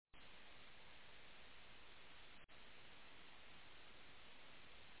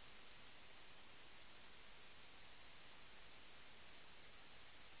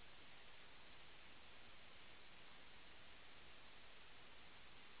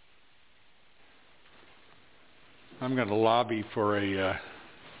I'm going to lobby for a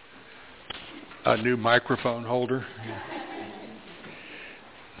new microphone holder.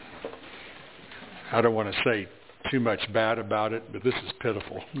 I don't want to say too much bad about it, but this is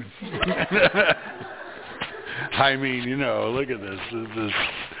pitiful. I mean, look at this. This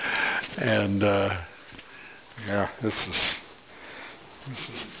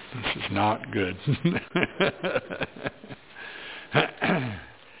is not good.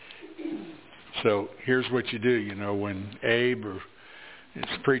 So here's what you do, when Abe is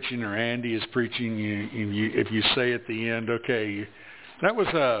preaching or Andy is preaching, if you say at the end, okay, that was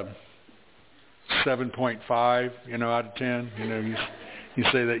a 7.5, out of 10, you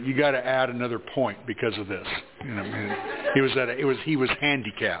say that you got to add another point because of this. He was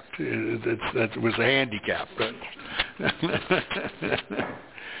handicapped. That was a handicap. But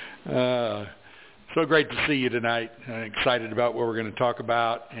so great to see you tonight. Excited about what we're going to talk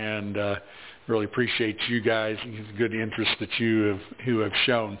about, and really appreciate you guys and the good interest that you have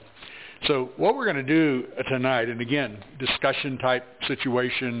shown. So what we're going to do tonight, and again, discussion type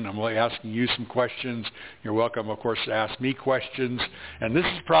situation. I'm really asking you some questions. You're welcome, of course, to ask me questions. And this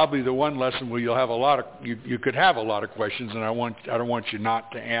is probably the one lesson where you'll have a lot of you could have a lot of questions, and I don't want you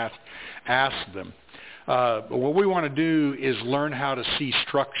not to ask them. But what we want to do is learn how to see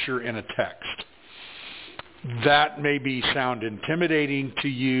structure in a text. That may sound intimidating to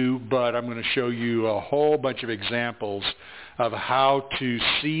you, but I'm going to show you a whole bunch of examples of how to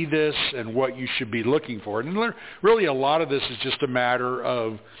see this and what you should be looking for. And really a lot of this is just a matter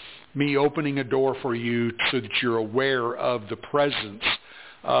of me opening a door for you so that you're aware of the presence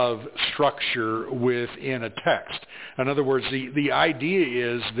of structure within a text. In other words, the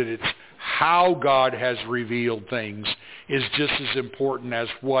idea is that it's how God has revealed things is just as important as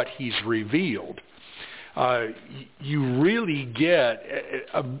what he's revealed. You really get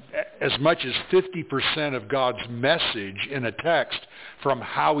as much as 50% of God's message in a text from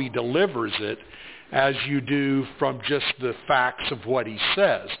how he delivers it as you do from just the facts of what he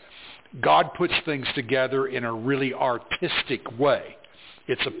says. God puts things together in a really artistic way.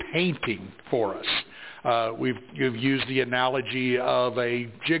 It's a painting for us. You've used the analogy of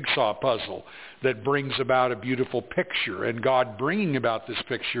a jigsaw puzzle that brings about a beautiful picture. And God bringing about this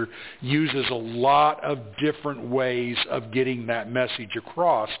picture uses a lot of different ways of getting that message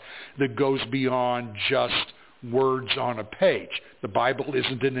across that goes beyond just words on a page. The Bible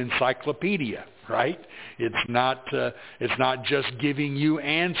isn't an encyclopedia, right? It's not just giving you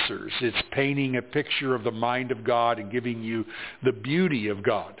answers. It's painting a picture of the mind of God and giving you the beauty of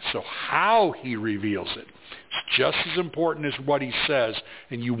God. So how he reveals it, it's just as important as what he says,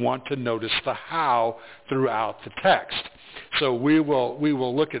 and you want to notice the how throughout the text. So we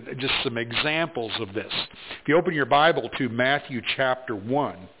will look at just some examples of this. If you open your Bible to Matthew chapter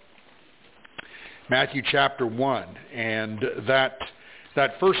 1, and that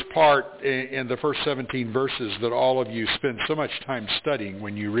first part in the first 17 verses that all of you spend so much time studying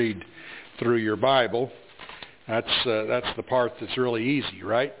when you read through your Bible, that's the part that's really easy,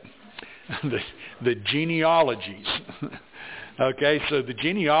 right? the genealogies. Okay, so the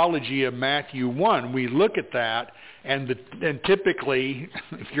genealogy of Matthew 1, we look at that, and typically,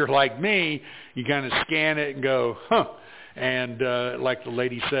 if you're like me, you kind of scan it and go, huh. And like the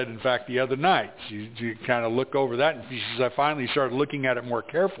lady said, in fact, the other night, you kind of look over that, and she says, I finally started looking at it more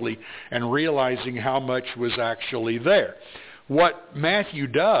carefully and realizing how much was actually there. What Matthew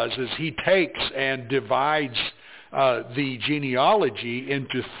does is he takes and divides the genealogy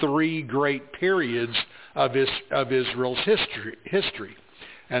into three great periods of Israel's history.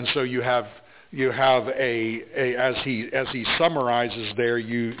 And so you have as he summarizes there,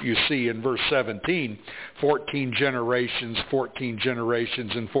 you see in verse 17, 14 generations,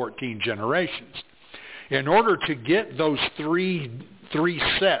 and 14 generations. In order to get those three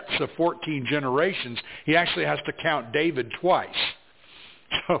sets of 14 generations, he actually has to count David twice.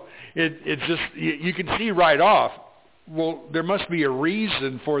 So it's just, you can see right off, well, there must be a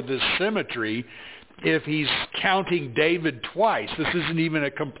reason for this symmetry if he's counting David twice. This isn't even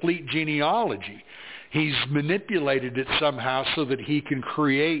a complete genealogy. He's manipulated it somehow so that he can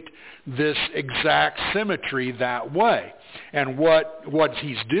create this exact symmetry that way. And what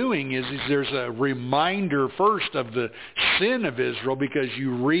he's doing is there's a reminder first of the sin of Israel, because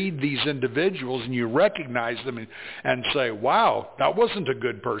you read these individuals and you recognize them and say, wow, that wasn't a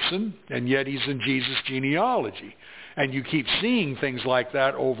good person, and yet he's in Jesus' genealogy. And you keep seeing things like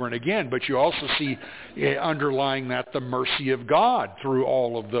that over and again, but you also see underlying that the mercy of God through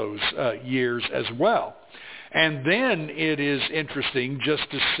all of those years as well. And then it is interesting just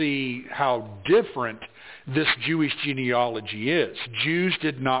to see how different this Jewish genealogy is. Jews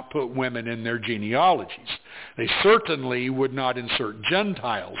did not put women in their genealogies. They certainly would not insert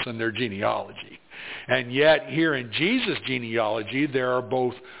Gentiles in their genealogy. And yet here in Jesus' genealogy, there are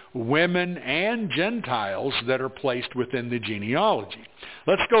both women and Gentiles that are placed within the genealogy.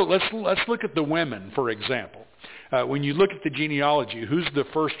 Let's look at the women, for example. When you look at the genealogy, who's the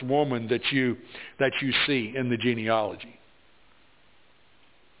first woman that you see in the genealogy?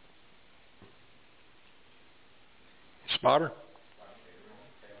 Spotter?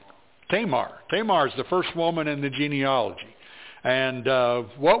 Tamar. Tamar is the first woman in the genealogy. And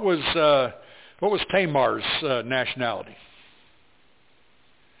what was Tamar's nationality?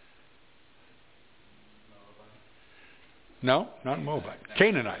 No, not Moabite.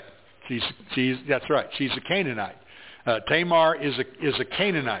 Canaanite. That's right. She's a Canaanite. Tamar is a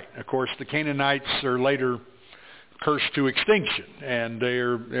Canaanite. Of course, the Canaanites are later cursed to extinction, and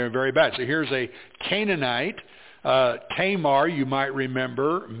they're very bad. So here's a Canaanite. Tamar, you might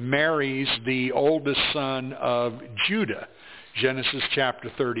remember, marries the oldest son of Judah, Genesis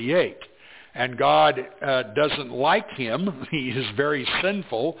chapter 38. And God doesn't like him. He is very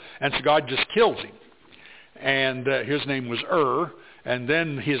sinful, and so God just kills him. And his name was And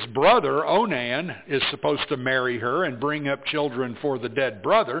then his brother, Onan, is supposed to marry her and bring up children for the dead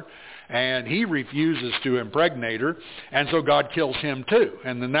brother. And he refuses to impregnate her. And so God kills him too.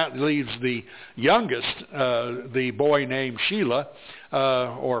 And then that leaves the youngest, the boy named Shelah,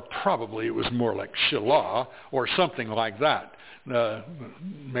 or probably it was more like Shelah, or something like that.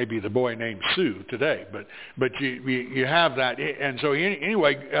 Maybe the boy named Sue today. But you have that. And so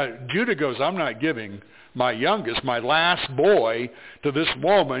anyway, Judah goes, I'm not giving my youngest, my last boy, to this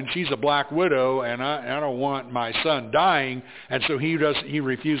woman. She's a black widow, and I don't want my son dying. And so he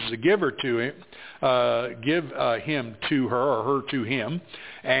refuses to give her to him, him to her, or her to him,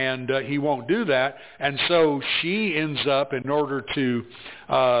 and he won't do that. And so she ends up, in order to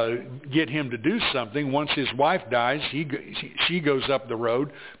get him to do something, once his wife dies, she goes up the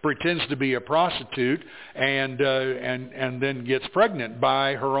road, pretends to be a prostitute, and then gets pregnant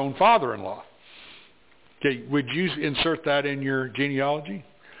by her own father-in-law. Okay, would you insert that in your genealogy?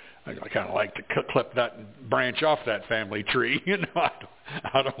 I kind of like to clip that branch off that family tree.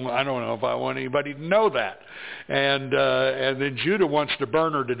 I don't know if I want anybody to know that. And then Judah wants to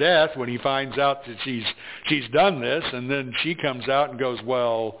burn her to death when he finds out that she's done this, and then she comes out and goes,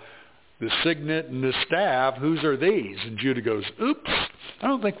 well, the signet and the staff, whose are these? And Judah goes, oops, I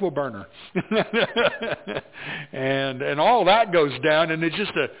don't think we'll burn her. and all that goes down, and it's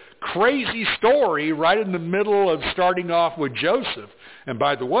just a crazy story right in the middle of starting off with Joseph. And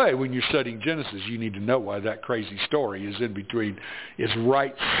by the way, when you're studying Genesis, you need to know why that crazy story is in between, is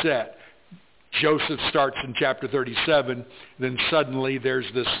right set. Joseph starts in chapter 37, then suddenly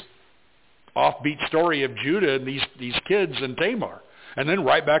there's this offbeat story of Judah and these kids and Tamar. And then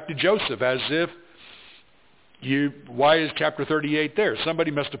right back to Joseph, as if why is chapter 38 there?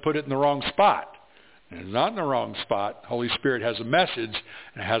 Somebody must have put it in the wrong spot. And it's not in the wrong spot. Holy Spirit has a message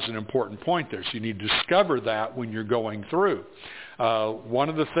and has an important point there. So you need to discover that when you're going through. One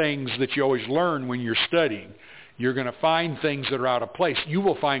of the things that you always learn when you're studying, you're going to find things that are out of place. You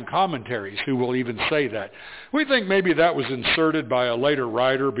will find commentaries who will even say that. We think maybe that was inserted by a later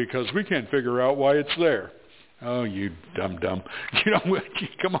writer because we can't figure out why it's there. Oh, you dumb. Come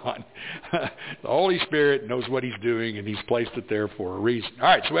on. The Holy Spirit knows what he's doing, and he's placed it there for a reason. All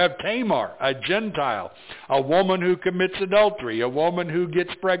right, so we have Tamar, a Gentile, a woman who commits adultery, a woman who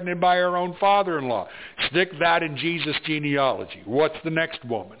gets pregnant by her own father-in-law. Stick that in Jesus' genealogy. What's the next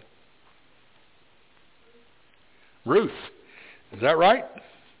woman? Ruth. Is that right?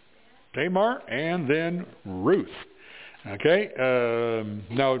 Tamar, and then Ruth. Okay?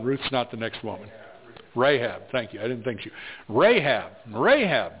 No, Ruth's not the next woman. Rahab, thank you. I didn't think you. Rahab.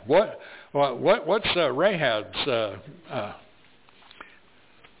 What's Rahab's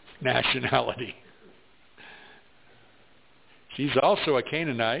nationality? She's also a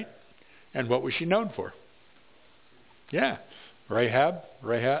Canaanite, and what was she known for? Yeah, Rahab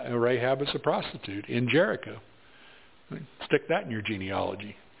is a prostitute in Jericho. Stick that in your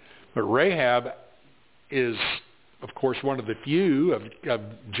genealogy. But Rahab is, of course, one of the few of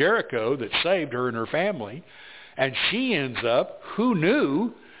Jericho that saved her and her family. And she ends up, who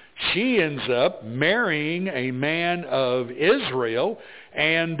knew, she ends up marrying a man of Israel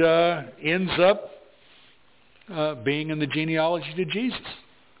and ends up being in the genealogy to Jesus.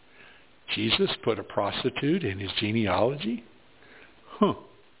 Jesus put a prostitute in his genealogy?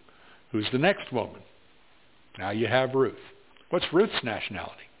 Who's the next woman? Now you have Ruth. What's Ruth's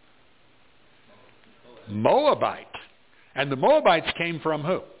nationality? Moabite. And the Moabites came from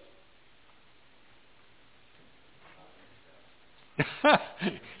who?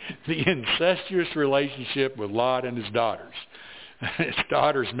 the incestuous relationship with Lot and his daughters. His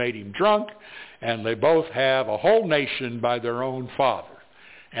daughters made him drunk, and they both have a whole nation by their own father.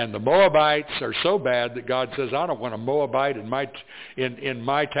 And the Moabites are so bad that God says, I don't want a Moabite in my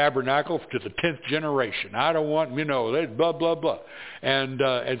tabernacle to the 10th generation. I don't want, blah, blah, blah. And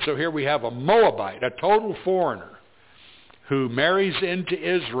so here we have a Moabite, a total foreigner, who marries into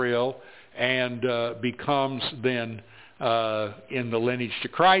Israel and becomes then in the lineage to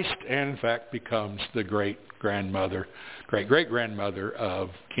Christ, and in fact becomes the great-great-grandmother of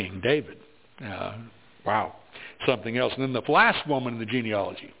King David. Wow. Something else. And then the last woman in the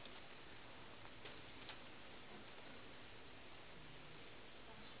genealogy.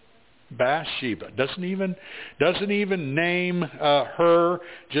 Bathsheba. Doesn't even name her.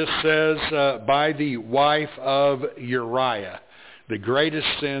 Just says by the wife of Uriah. The greatest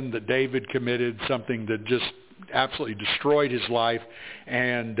sin that David committed, something that just absolutely destroyed his life.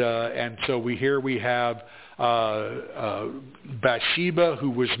 And so we have Bathsheba,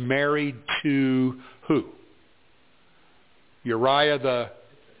 who was married to who? Uriah the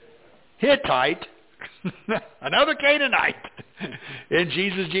Hittite, another Canaanite in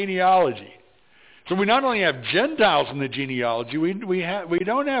Jesus' genealogy. So we not only have Gentiles in the genealogy, we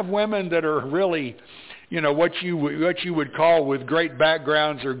don't have women that are really, what you would call with great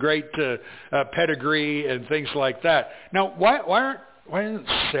backgrounds or great pedigree and things like that. Now, why isn't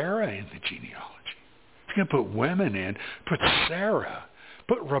Sarah in the genealogy? If you're going to put women in, put Sarah,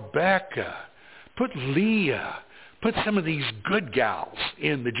 put Rebecca, put Leah. Put some of these good gals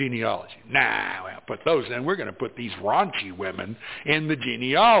in the genealogy. Nah, we don't put those in. We're going to put these raunchy women in the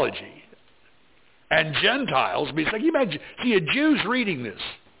genealogy. And Gentiles, because you imagine, see, a Jew's reading this.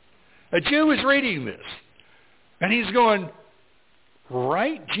 A Jew is reading this. And he's going,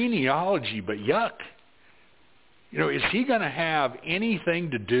 right genealogy, but yuck. Is he going to have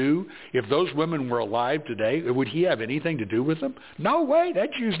anything to do, if those women were alive today, would he have anything to do with them? No way.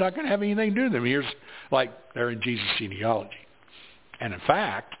 That Jew's not going to have anything to do with them. Here's, they're in Jesus' genealogy. And in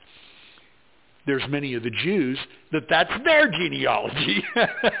fact, there's many of the Jews that's their genealogy.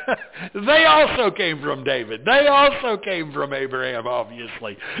 They also came from David. They also came from Abraham,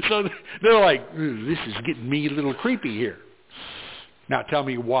 obviously. So they're like, this is getting me a little creepy here. Now tell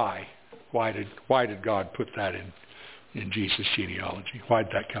me why. Why did God put that in Jesus' genealogy? Why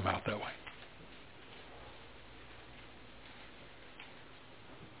did that come out that way?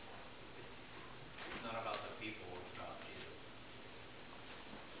 It's not about the people, it's about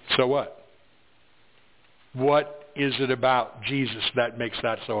Jesus. So what? What is it about Jesus that makes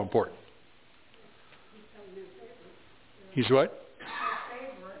that so important? He's what?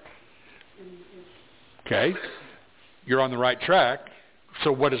 Okay. You're on the right track.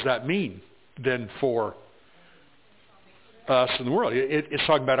 So what does that mean then for us in the world? It's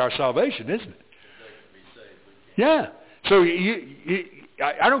talking about our salvation, isn't it? Yeah. So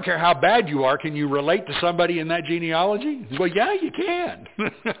I don't care how bad you are. Can you relate to somebody in that genealogy? Well, yeah, you can.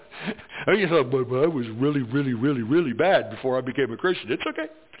 You thought, but I was really, really, really, really bad before I became a Christian. It's okay.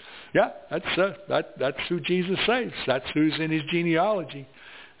 Yeah, that's who Jesus saves. That's who's in his genealogy.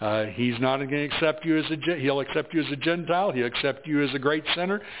 He's not going to accept you he'll accept you as a Gentile. He'll accept you as a great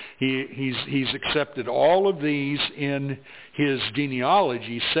sinner. He's accepted all of these in his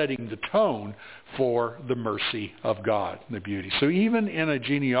genealogy, setting the tone for the mercy of God and the beauty. So even in a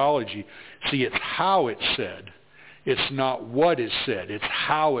genealogy, see, it's how it's said. It's not what is said. It's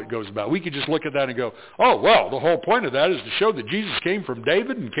how it goes about. We could just look at that and go, oh, well, the whole point of that is to show that Jesus came from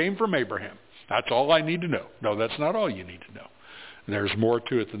David and came from Abraham. That's all I need to know. No, that's not all you need to know. There's more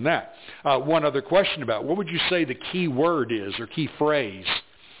to it than that. One other question about what would you say the key word is or key phrase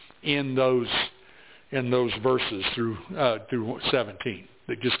in those verses through 17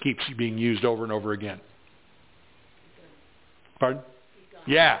 that just keeps being used over and over again? Pardon?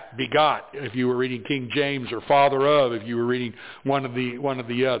 Yeah, begot. If you were reading King James, or father of, if you were reading one of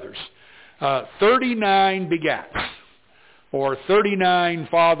the others. 39 begats, or 39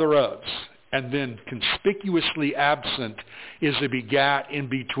 father ofs. And then conspicuously absent is a begat in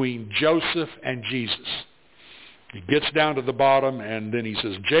between Joseph and Jesus. He gets down to the bottom, and then he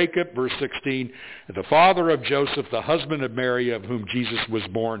says, Jacob, verse 16, the father of Joseph, the husband of Mary, of whom Jesus was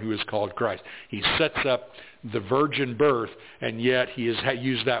born, who is called Christ. He sets up the virgin birth, and yet he has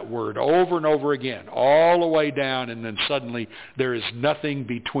used that word over and over again, all the way down, and then suddenly there is nothing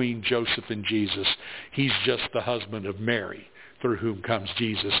between Joseph and Jesus. He's just the husband of Mary, through whom comes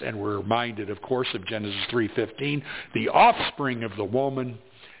Jesus. And we're reminded, of course, of Genesis 3:15. The offspring of the woman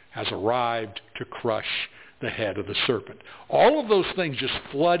has arrived to crush the head of the serpent. All of those things just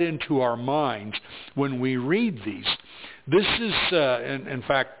flood into our minds when we read these. This is, in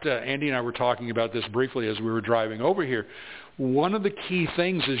fact, Andy and I were talking about this briefly as we were driving over here. One of the key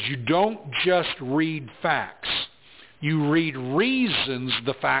things is you don't just read facts. You read reasons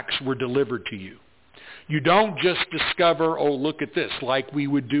the facts were delivered to you. You don't just discover, oh, look at this, like we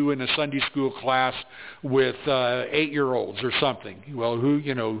would do in a Sunday school class with 8-year-olds or something. Well, who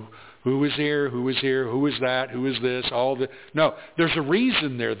is here, who is here, who is that, who is this, No, there's a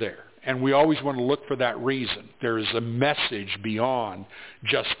reason they're there. And we always want to look for that reason. There is a message beyond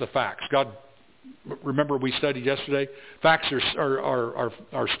just the facts. God, remember we studied yesterday? Facts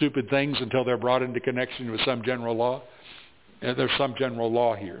are stupid things until they're brought into connection with some general law. And there's some general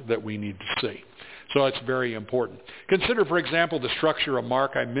law here that we need to see. So it's very important. Consider, for example, the structure of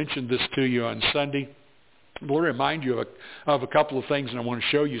Mark. I mentioned this to you on Sunday. We'll remind you of a couple of things, and I want to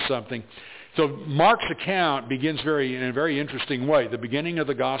show you something. So Mark's account begins in a very interesting way. The beginning of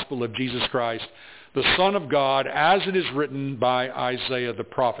the gospel of Jesus Christ, the Son of God, as it is written by Isaiah the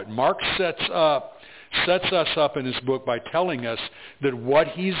prophet. Mark sets us up in his book by telling us that what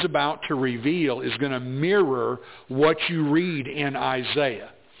he's about to reveal is going to mirror what you read in Isaiah.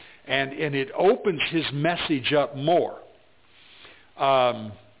 And it opens his message up more.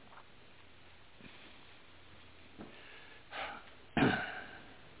 I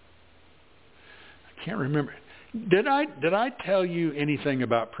can't remember. Did I tell you anything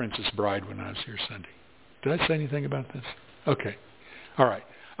about Princess Bride when I was here Sunday? Did I say anything about this? Okay. All right.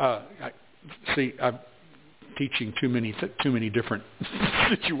 I'm teaching too many different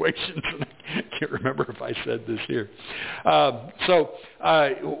situations, and I can't remember if I said this here. One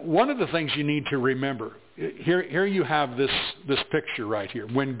of the things you need to remember, here you have this picture right here.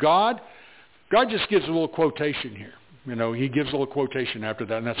 When God just gives a little quotation here. He gives a little quotation after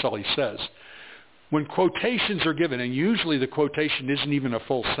that, and that's all he says. When quotations are given, and usually the quotation isn't even a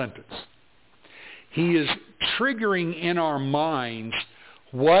full sentence, he is triggering in our minds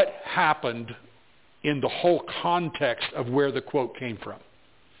what happened in the whole context of where the quote came from.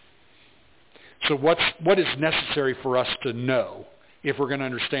 So what is necessary for us to know if we're going to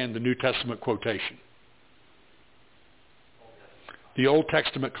understand the New Testament quotation? The Old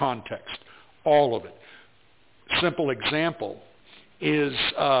Testament context, all of it. Simple example is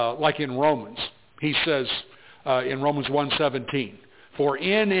like in Romans. He says in Romans 1:17, for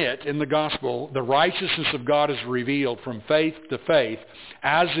in it, in the gospel, the righteousness of God is revealed from faith to faith,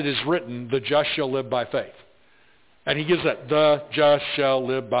 as it is written, the just shall live by faith. And he gives that, the just shall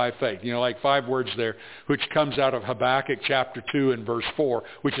live by faith. Like 5 words there, which comes out of Habakkuk chapter 2 and verse 4,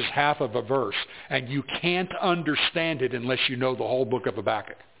 which is half of a verse. And you can't understand it unless you know the whole book of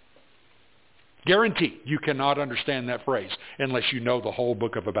Habakkuk. Guaranteed, you cannot understand that phrase unless you know the whole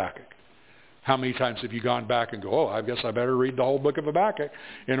book of Habakkuk. How many times have you gone back and go, oh, I guess I better read the whole book of Habakkuk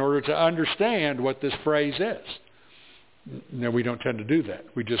in order to understand what this phrase is? No, we don't tend to do that.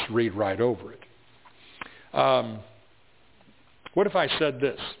 We just read right over it. What if I said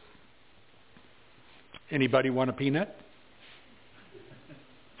this? Anybody want a peanut?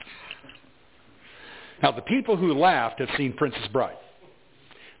 Now, the people who laughed have seen Princess Bride.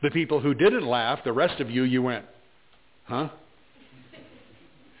 The people who didn't laugh, the rest of you went, huh?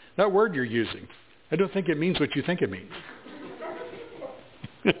 That word you're using, I don't think it means what you think it means.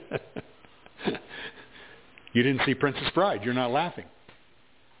 You didn't see Princess Bride. You're not laughing.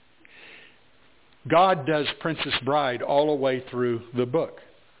 God does Princess Bride all the way through the book,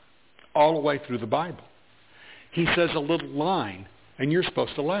 all the way through the Bible. He says a little line, and you're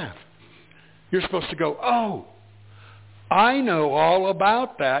supposed to laugh. You're supposed to go, oh, I know all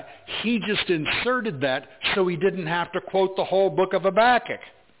about that. He just inserted that so he didn't have to quote the whole book of Habakkuk.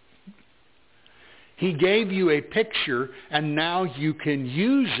 He gave you a picture, and now you can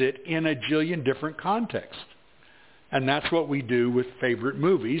use it in a jillion different contexts. And that's what we do with favorite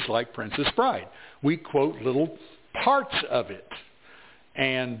movies like Princess Bride. We quote little parts of it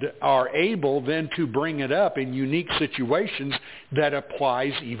and are able then to bring it up in unique situations that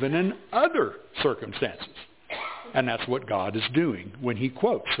applies even in other circumstances. And that's what God is doing when he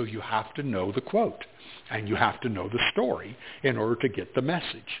quotes. So you have to know the quote, and you have to know the story in order to get the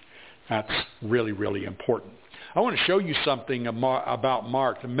message. That's really, really important. I want to show you something about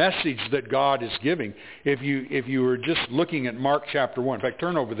Mark, the message that God is giving. If you were just looking at Mark chapter 1, in fact,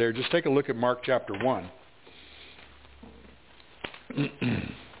 turn over there, just take a look at Mark chapter 1.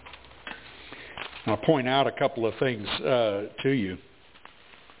 I'll point out a couple of things to you.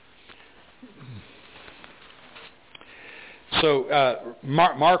 So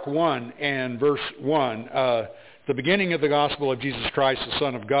Mark 1 and verse 1, The beginning of the gospel of Jesus Christ, the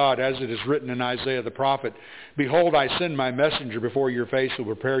Son of God, as it is written in Isaiah the prophet, "Behold, I send my messenger before your face who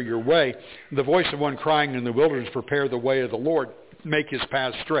will prepare your way. The voice of one crying in the wilderness, prepare the way of the Lord, make his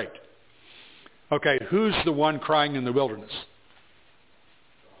path straight." Okay, who's the one crying in the wilderness?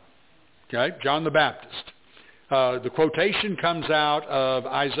 Okay, John the Baptist. The quotation comes out of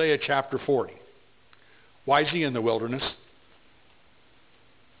Isaiah chapter 40. Why is he in the wilderness?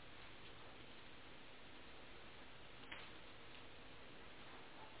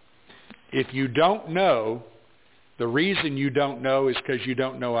 If you don't know, the reason you don't know is because you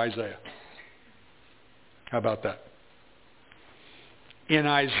don't know Isaiah. How about that? In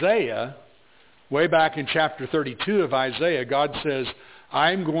Isaiah, way back in chapter 32 of Isaiah, God says,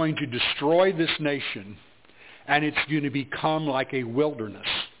 I'm going to destroy this nation, and it's going to become like a wilderness.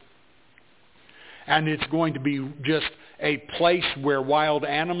 And it's going to be just a place where wild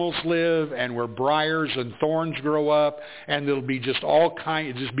animals live and where briars and thorns grow up, and it'll be just all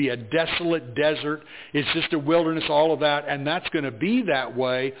it'll just be a desolate desert. It's just a wilderness, all of that, and that's going to be that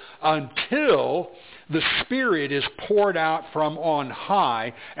way until the Spirit is poured out from on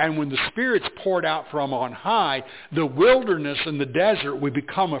high. And when the Spirit's poured out from on high, the wilderness and the desert will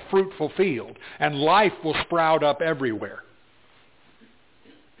become a fruitful field, and life will sprout up everywhere.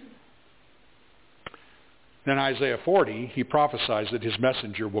 Then Isaiah 40, he prophesies that his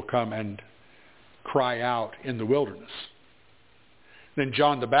messenger will come and cry out in the wilderness. Then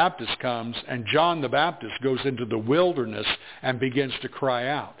John the Baptist comes, and John the Baptist goes into the wilderness and begins to cry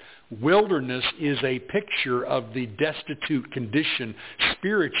out. Wilderness is a picture of the destitute condition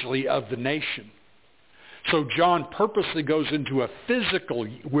spiritually of the nation. So John purposely goes into a physical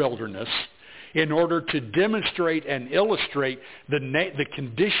wilderness in order to demonstrate and illustrate the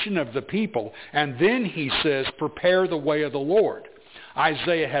condition of the people. And then he says, prepare the way of the Lord.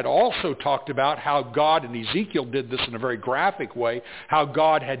 Isaiah had also talked about how God, and Ezekiel did this in a very graphic way, how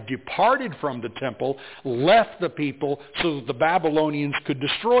God had departed from the temple, left the people so that the Babylonians could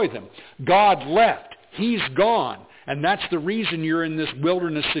destroy them. God left. He's gone. And that's the reason you're in this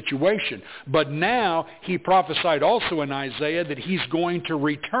wilderness situation. But now he prophesied also in Isaiah that he's going to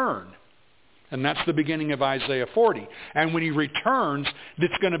return. And that's the beginning of Isaiah 40. And when he returns,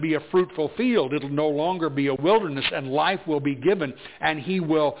 it's going to be a fruitful field. It'll no longer be a wilderness, and life will be given. And he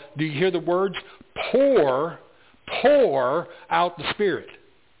will, do you hear the words? Pour out the Spirit.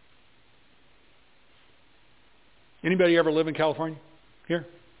 Anybody ever live in California? Here?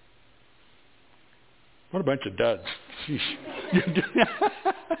 What a bunch of duds.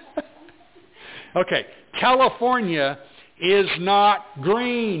 Okay, California is not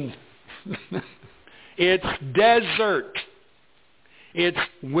green. It's desert. It's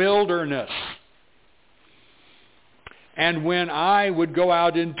wilderness. And when I would go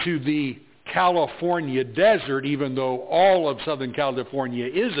out into the California desert, even though all of Southern California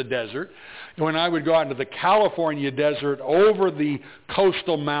is a desert, when I would go out into the California desert over the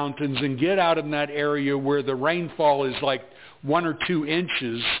coastal mountains and get out in that area where the rainfall is like 1 or 2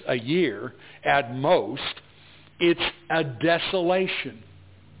 inches a year at most, it's a desolation.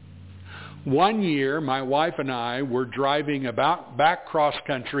 One year, my wife and I were driving back cross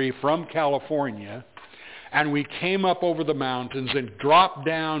country from California, and we came up over the mountains and dropped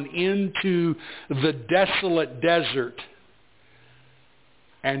down into the desolate desert,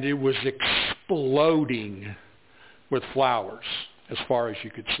 and it was exploding with flowers as far as you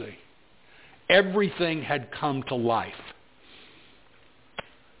could see. Everything had come to life.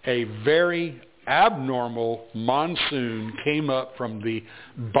 A very abnormal monsoon came up from the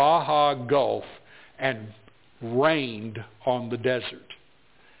Baja Gulf and rained on the desert,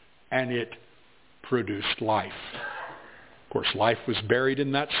 and it produced life. Of course, life was buried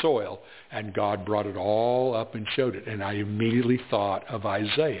in that soil, and God brought it all up and showed it, and I immediately thought of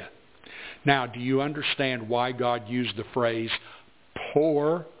Isaiah. Now, do you understand why God used the phrase,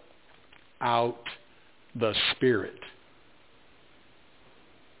 pour out the Spirit?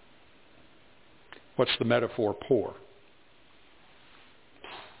 What's the metaphor pour?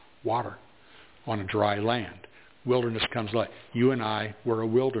 Water on a dry land. Wilderness comes life. You and I were a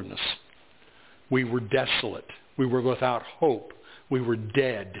wilderness. We were desolate. We were without hope. We were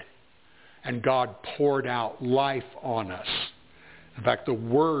dead. And God poured out life on us. In fact, the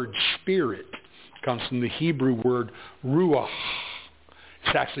word Spirit comes from the Hebrew word ruach.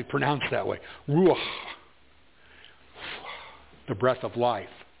 It's actually pronounced that way. Ruach. The breath of life.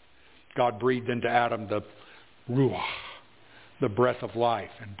 God breathed into Adam the ruach, the breath of life,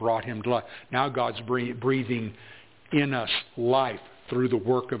 and brought him to life. Now God's breathing in us life through the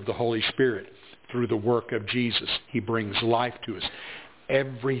work of the Holy Spirit, through the work of Jesus. He brings life to us.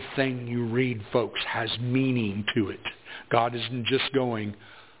 Everything you read, folks, has meaning to it. God isn't just going,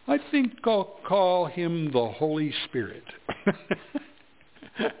 I think I'll call him the Holy Spirit.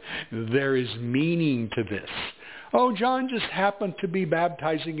 There is meaning to this. Oh, John just happened to be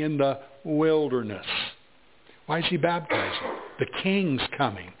baptizing in the wilderness. Why is he baptizing? The king's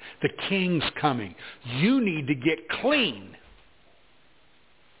coming. The king's coming. You need to get clean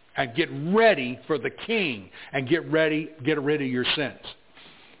and get ready for the king and get rid of your sins.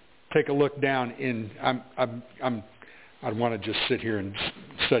 Take a look down in, I want to just sit here and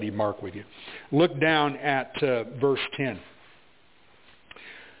study Mark with you. Look down at verse 10.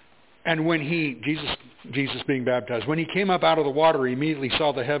 And when Jesus being baptized, when he came up out of the water, he immediately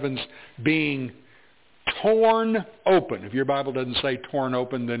saw the heavens being torn open. If your Bible doesn't say torn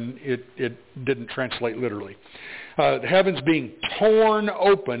open, then it didn't translate literally. The heavens being torn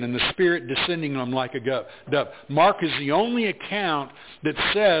open and the Spirit descending on them like a dove. Mark is the only account that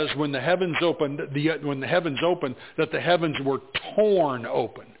says when the heavens opened, that the heavens were torn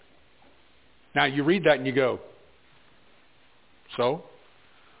open. Now you read that and you go, so?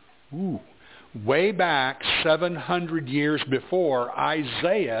 Ooh. Way back 700 years before,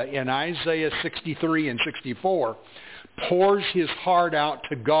 Isaiah, in Isaiah 63 and 64, pours his heart out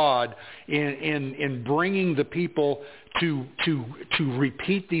to God in bringing the people to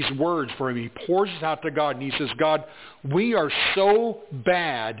repeat these words for him. He pours it out to God and he says, God, we are so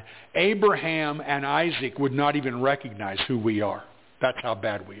bad, Abraham and Isaac would not even recognize who we are. That's how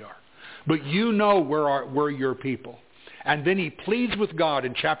bad we are. But you know we're your people. And then he pleads with God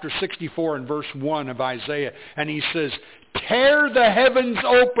in chapter 64 and verse 1 of Isaiah. And he says, tear the heavens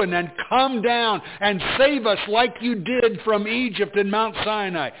open and come down and save us like you did from Egypt and Mount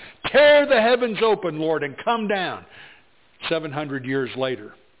Sinai. Tear the heavens open, Lord, and come down. 700 years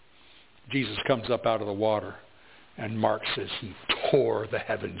later, Jesus comes up out of the water. And Mark says he tore the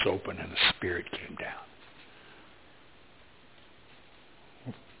heavens open and the Spirit came down.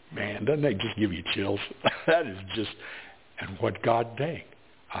 Man, doesn't that just give you chills? That is just... And what God did,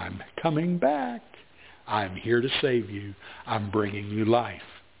 I'm coming back. I'm here to save you. I'm bringing you life.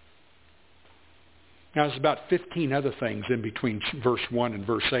 Now, there's about 15 other things in between verse 1 and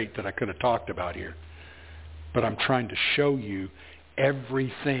verse 8 that I could have talked about here. But I'm trying to show you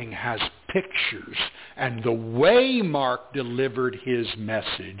everything has pictures. And the way Mark delivered his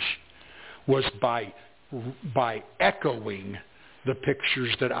message was by echoing the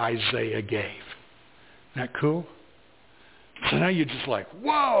pictures that Isaiah gave. Isn't that cool? So now you're just like,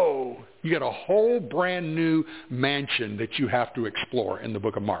 whoa! You got a whole brand new mansion that you have to explore in the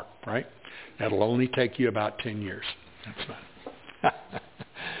book of Mark, right? That'll only take you about 10 years. That's fun.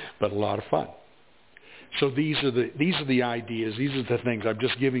 But a lot of fun. So these are the ideas. These are the things. I'm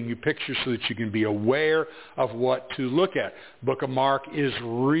just giving you pictures so that you can be aware of what to look at. Book of Mark is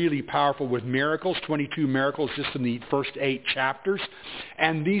really powerful with miracles, 22 miracles just in the first 8 chapters.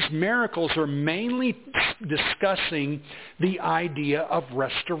 And these miracles are mainly discussing the idea of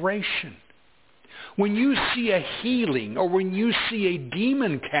restoration. When you see a healing or when you see a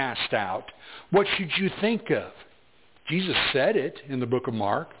demon cast out, what should you think of? Jesus said it in the book of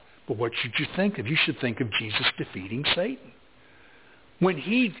Mark. But what should you think of? You should think of Jesus defeating Satan. When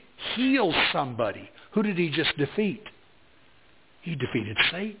he heals somebody, who did he just defeat? He defeated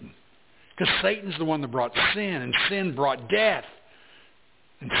Satan. Because Satan's the one that brought sin, and sin brought death,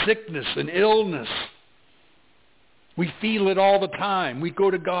 and sickness, and illness. We feel it all the time. We go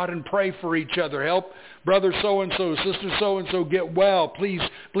to God and pray for each other. Help brother so-and-so, sister so-and-so get well. Please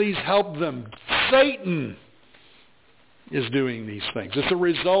help them. Satan is doing these things. It's a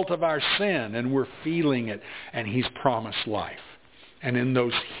result of our sin, and we're feeling it, and he's promised life. And in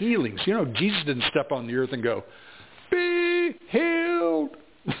those healings, Jesus didn't step on the earth and go, be healed.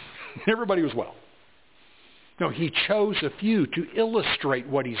 Everybody was well. No, he chose a few to illustrate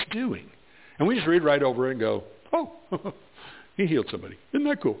what he's doing. And we just read right over it and go, oh, he healed somebody. Isn't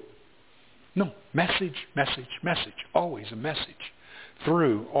that cool? No, message, message, message. Always a message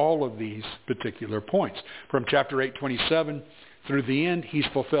through all of these particular points. From chapter 8:27 through the end, he's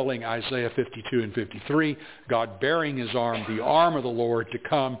fulfilling Isaiah 52 and 53, God bearing his arm, the arm of the Lord, to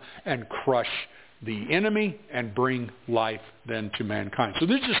come and crush the enemy and bring life then to mankind. So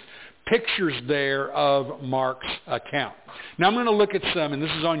there's just pictures there of Mark's account. Now I'm going to look at some, and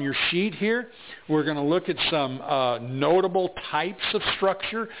this is on your sheet here, we're going to look at some notable types of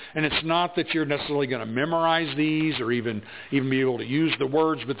structure, and it's not that you're necessarily going to memorize these or even be able to use the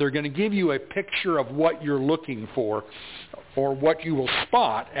words, but they're going to give you a picture of what you're looking for or what you will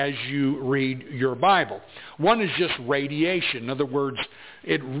spot as you read your Bible. One is just radiation. In other words,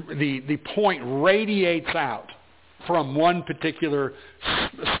 the point radiates out. from one particular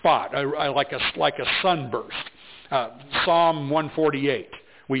spot, like a sunburst. Psalm 148,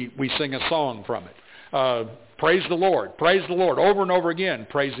 we sing a song from it. Praise the Lord, over and over again.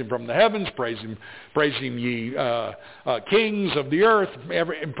 Praise Him from the heavens, praise Him ye kings of the earth,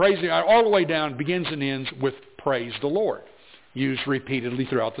 and praise Him all the way down, begins and ends with praise the Lord, used repeatedly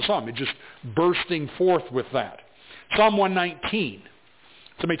throughout the psalm. It's just bursting forth with that. Psalm 119.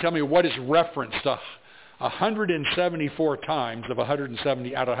 Somebody tell me what is referenced 174 times of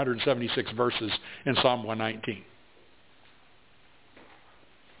 170 out of 176 verses in Psalm 119.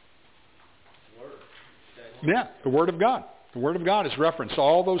 Yeah, the Word of God. The Word of God is referenced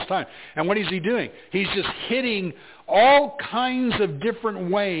all those times. And what is He doing? He's just hitting all kinds of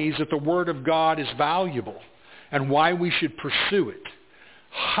different ways that the Word of God is valuable and why we should pursue it.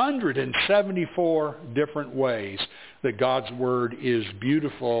 174 different ways that God's Word is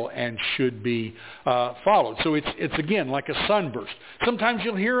beautiful and should be followed. So it's again like a sunburst. Sometimes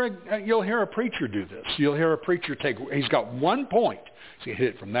you'll hear a preacher do this. You'll hear a preacher he's got one point. So you hit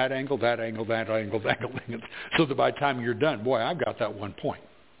it from that angle, that angle, that angle, that angle, so that by the time you're done, boy, I've got that one point.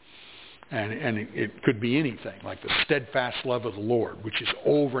 And it could be anything, like the steadfast love of the Lord, which is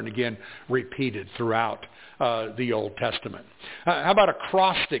over and again repeated throughout the Old Testament. How about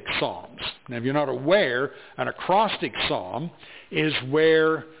acrostic psalms? Now, if you're not aware, an acrostic psalm is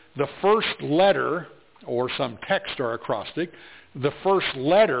where the first letter, or some text are acrostic, the first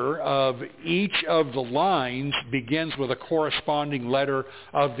letter of each of the lines begins with a corresponding letter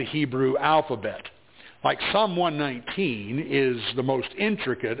of the Hebrew alphabet. Like Psalm 119 is the most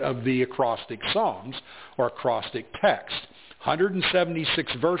intricate of the acrostic psalms or acrostic text.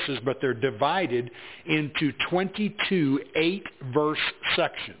 176 verses, but they're divided into 22 8-verse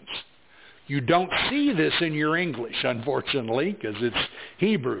sections. You don't see this in your English, unfortunately, because it's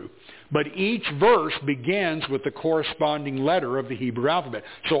Hebrew. But each verse begins with the corresponding letter of the Hebrew alphabet.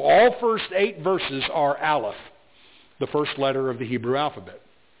 So all first 8 verses are Aleph, the first letter of the Hebrew alphabet.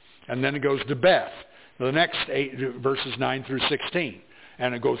 And then it goes to Beth, the next 8 verses 9 through 16.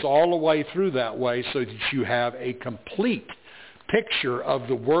 And it goes all the way through that way so that you have a complete picture of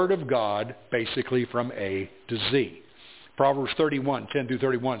the Word of God, basically from A to Z. Proverbs 31, 10 through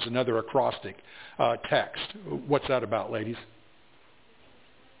 31 is another acrostic text. What's that about, ladies?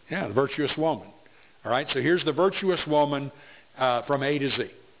 Yeah, the virtuous woman. All right, so here's the virtuous woman from A to Z.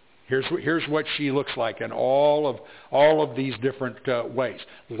 Here's what she looks like in all of these different ways.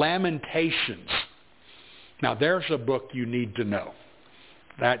 Lamentations. Now, there's a book you need to know.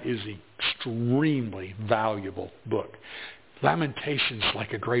 That is an extremely valuable book. Lamentations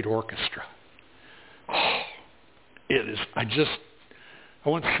like a great orchestra. Oh, it is. I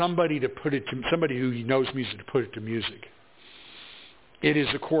want somebody to put it to somebody who knows music to put it to music. It is,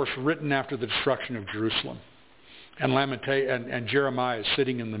 of course, written after the destruction of Jerusalem. And Jeremiah is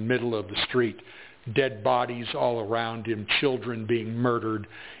sitting in the middle of the street, dead bodies all around him, children being murdered.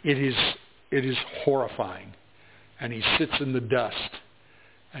 It is horrifying. And he sits in the dust,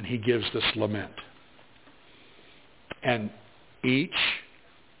 and he gives this lament. And each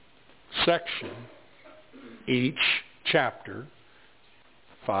section, each chapter,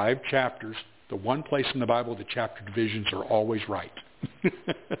 5 chapters, the one place in the Bible the chapter divisions are always right.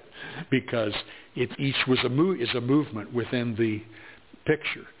 Because each is a movement within the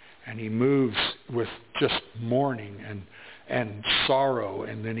picture. And he moves with just mourning and sorrow,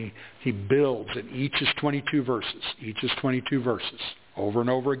 and then he builds, and each is 22 verses. Each is 22 verses, over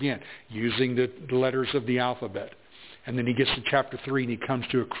and over again, using the letters of the alphabet. And then he gets to chapter 3, and he comes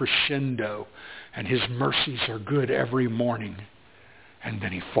to a crescendo, and his mercies are good every morning. And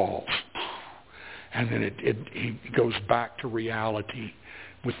then he falls. And then he goes back to reality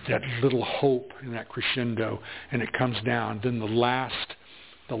with that little hope in that crescendo, and it comes down. Then the last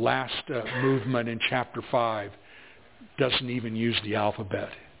movement in chapter 5 doesn't even use the alphabet.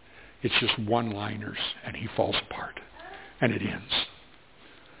 It's just one-liners, and he falls apart, and it ends.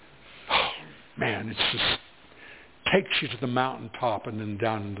 Oh, man, it's just takes you to the mountaintop and then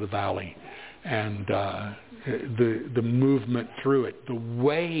down into the valley, and the movement through it, the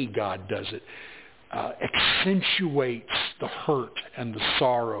way God does it, accentuates the hurt and the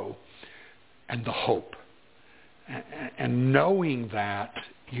sorrow and the hope. And knowing that,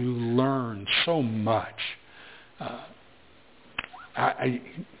 you learn so much.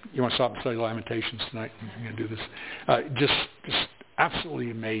 You want to stop and study Lamentations tonight? You're going to do this. Just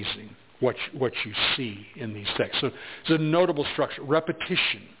absolutely amazing what you see in these texts. So it's a notable structure.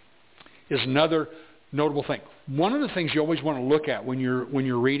 Repetition is another notable thing. One of the things you always want to look at when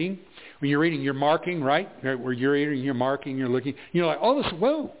you're reading, you're marking, right? Where you're reading, you're marking, you're looking. You're like, oh,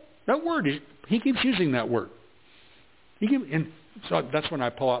 whoa, that word, he keeps using that word. And so that's when I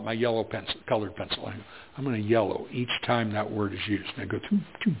pull out my yellow pencil, colored pencil. I'm going to yellow each time that word is used. And I go, choo,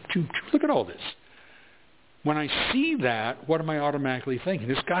 choo, choo, choo. Look at all this. When I see that, what am I automatically thinking?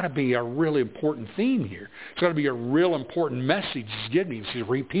 There's got to be a really important theme here. It's got to be a real important message he's giving. He's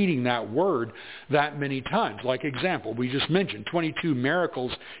repeating that word that many times. Like example, we just mentioned 22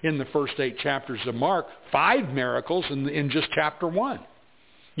 miracles in the first 8 chapters of Mark, 5 miracles in just chapter 1.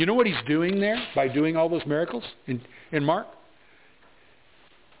 You know what he's doing there by doing all those miracles in Mark?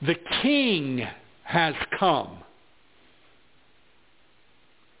 The king has come.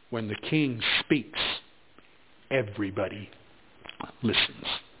 When the king speaks, everybody listens.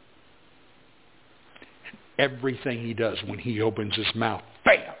 And everything he does when he opens his mouth,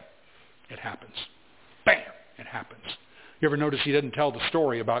 bam, it happens. Bam, it happens. You ever notice he doesn't tell the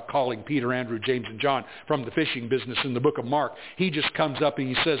story about calling Peter, Andrew, James, and John from the fishing business in the book of Mark? He just comes up and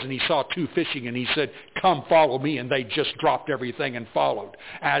he says, and he saw 2 fishing, and he said, come follow me, and they just dropped everything and followed,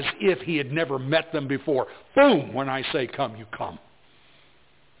 as if he had never met them before. Boom, when I say come, you come.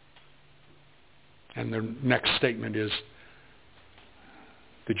 And the next statement is,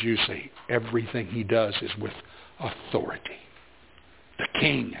 the Jews say, everything he does is with authority. The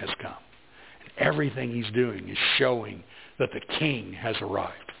king has come. And everything he's doing is showing that the king has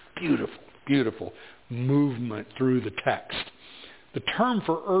arrived. Beautiful, beautiful movement through the text. The term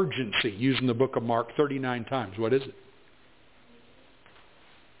for urgency used in the book of Mark 39 times. What is it?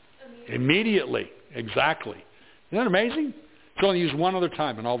 Immediately. Exactly. Isn't that amazing? It's only used one other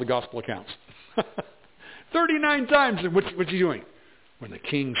time in all the gospel accounts. 39 times. And what's he doing? When the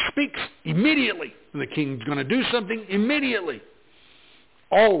king speaks, immediately. When the king's going to do something, immediately.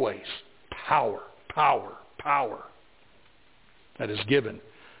 Always power, power, power. That is given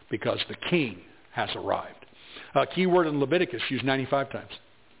because the king has arrived. A key word in Leviticus used 95 times.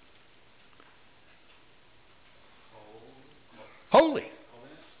 Holy.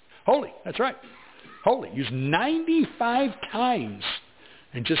 Holy. That's right. Holy. Used 95 times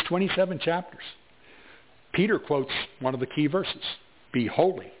in just 27 chapters. Peter quotes one of the key verses. Be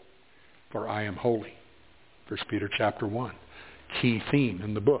holy, for I am holy. 1 Peter chapter 1. Key theme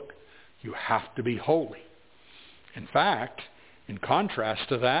in the book. You have to be holy. In fact, in contrast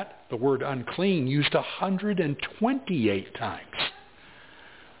to that, the word unclean used 128 times.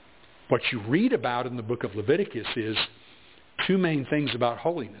 What you read about in the book of Leviticus is 2 main things about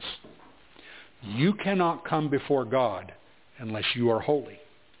holiness. You cannot come before God unless you are holy.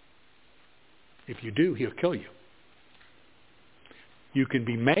 If you do, he'll kill you. You can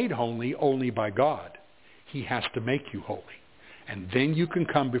be made holy only by God. He has to make you holy. And then you can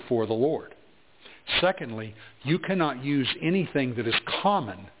come before the Lord. Secondly, you cannot use anything that is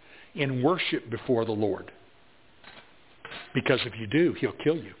common in worship before the Lord. Because if you do, he'll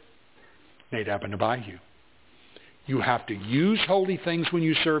kill you. Nadab and Abihu. You have to use holy things when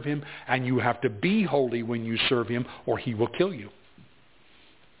you serve him, and you have to be holy when you serve him, or he will kill you.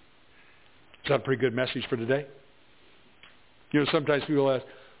 Is that a pretty good message for today? You know, sometimes people ask,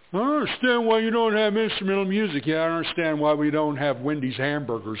 I don't understand why you don't have instrumental music. Yeah, I don't understand why we don't have Wendy's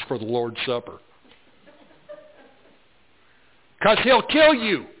hamburgers for the Lord's Supper. Because he'll kill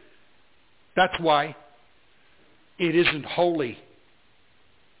you. That's why. It isn't holy.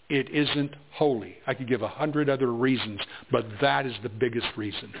 It isn't holy. I could give 100 other reasons, but that is the biggest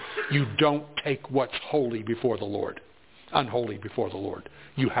reason. You don't take what's holy before the Lord. Unholy before the Lord.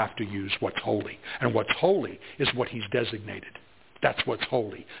 You have to use what's holy. And what's holy is what he's designated. That's what's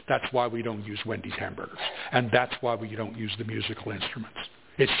holy. That's why we don't use Wendy's hamburgers. And that's why we don't use the musical instruments.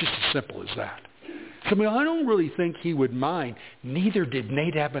 It's just as simple as that. So I don't really think he would mind. Neither did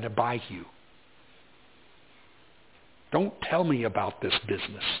Nadab and Abihu. Don't tell me about this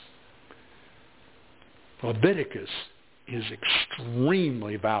business. Leviticus is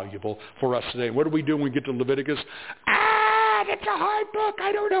extremely valuable for us today. What do we do when we get to Leviticus? It's a hard book.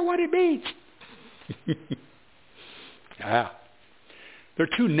 I don't know what it means. There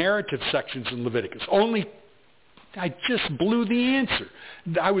are 2 narrative sections in Leviticus. I just blew the answer.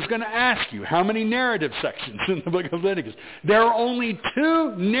 I was going to ask you, how many narrative sections in the book of Leviticus? There are only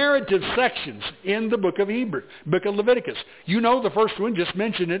 2 narrative sections in the book of Leviticus. You know the first one, just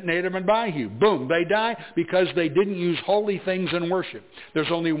mentioned it, Nadab and Abihu. Boom, they die because they didn't use holy things in worship. There's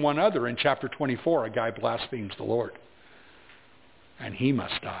only one other in chapter 24. A guy blasphemes the Lord. And he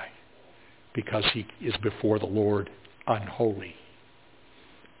must die because he is before the Lord unholy.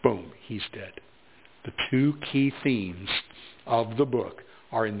 Boom, he's dead. The 2 key themes of the book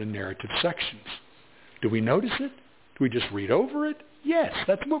are in the narrative sections. Do we notice it? Do we just read over it? Yes,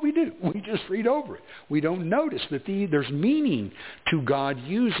 that's what we do. We just read over it. We don't notice that there's meaning to God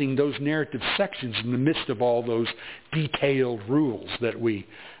using those narrative sections in the midst of all those detailed rules that we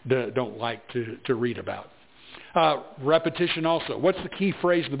don't like to read about. Repetition also. What's the key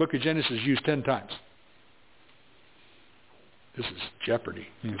phrase in the book of Genesis used 10 times? This is Jeopardy.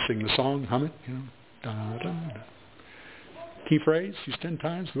 You sing the song, hum it. You know, da, da, da. Key phrase used 10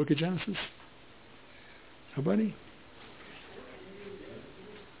 times in the book of Genesis? Nobody?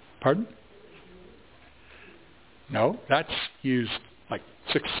 Pardon? No, that's used like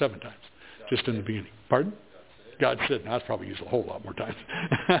 6 or 7 times, just in the beginning. Pardon? God said. Now, that's probably used a whole lot more times.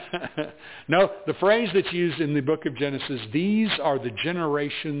 No, the phrase that's used in the book of Genesis, these are the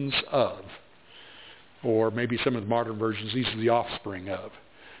generations of, or maybe some of the modern versions, these are the offspring of.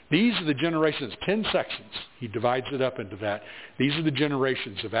 These are the generations, 10 sections. He divides it up into that. These are the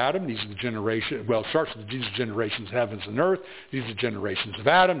generations of Adam. These are the generations, well, it starts with these are generations of heavens and earth. These are generations of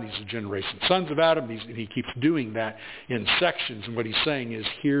Adam. These are generations, sons of Adam. And he keeps doing that in sections. And what he's saying is,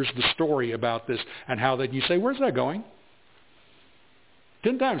 here's the story about this and how that. You say, where's that going?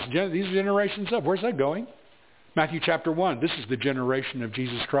 10 times, these are generations of. Where's that going? Matthew chapter 1, this is the generation of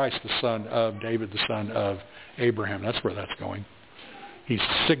Jesus Christ, the son of David, the son of Abraham. That's where that's going. He's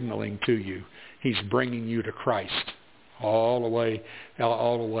signaling to you. He's bringing you to Christ all the way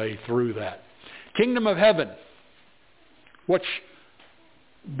through that. Kingdom of heaven. Which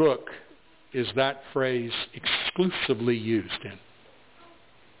book is that phrase exclusively used in?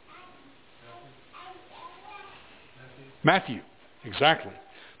 Matthew. Exactly.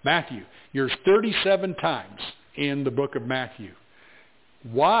 Matthew. There's 37 times in the book of Matthew.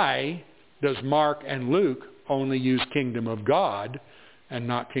 Why does Mark and Luke only use kingdom of God and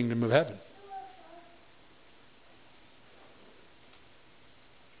not kingdom of heaven?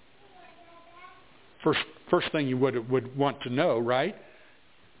 First thing you would want to know, right?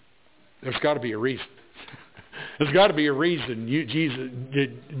 There's got to be a reason. There's got to be a reason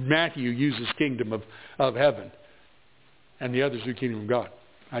Matthew uses kingdom of heaven and the others do kingdom of God.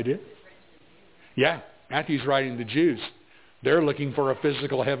 I did? Yeah. Matthew's writing the Jews. They're looking for a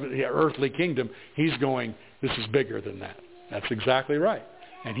physical earthly kingdom. He's going, this is bigger than that. That's exactly right.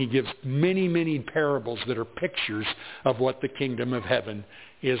 And he gives many, many parables that are pictures of what the kingdom of heaven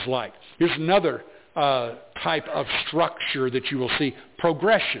is like. Here's another type of structure that you will see.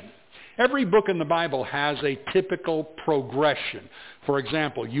 Progression. Every book in the Bible has a typical progression. For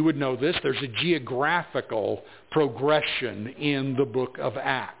example, you would know this. There's a geographical progression in the book of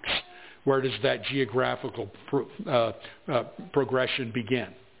Acts. Where does that geographical progression begin?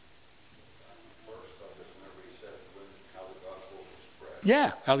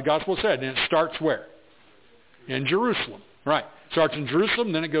 Yeah, how the gospel is said. And it starts where? In Jerusalem. Right. Starts in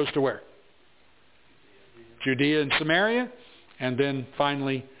Jerusalem, then it goes to where? Judea and Samaria, and then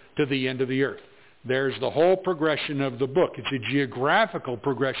finally to the end of the earth. There's the whole progression of the book. It's a geographical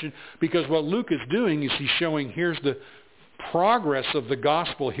progression because what Luke is doing is he's showing here's the progress of the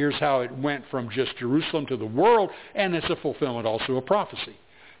gospel. Here's how it went from just Jerusalem to the world, and it's a fulfillment also of prophecy.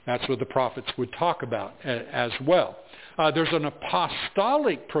 That's what the prophets would talk about as well. There's an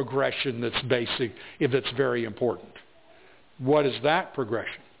apostolic progression that's basic, if it's very important. What is that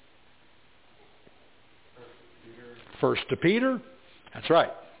progression? First to Peter, that's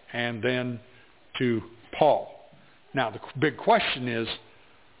right, and then to Paul. Now the big question is,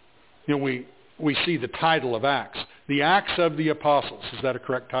 we see the title of Acts, the Acts of the Apostles. Is that a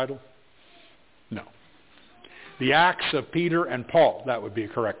correct title? No. The Acts of Peter and Paul, that would be a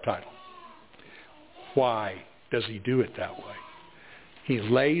correct title. Why does he do it that way? He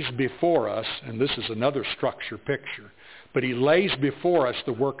lays before us, and this is another structure picture, but he lays before us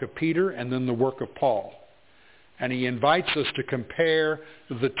the work of Peter and then the work of Paul. And he invites us to compare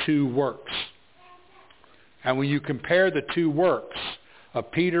the two works. And when you compare the two works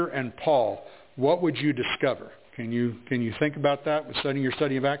of Peter and Paul, what would you discover? Can you think about that with studying your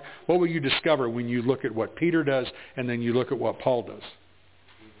study of Acts? What will you discover when you look at what Peter does and then you look at what Paul does?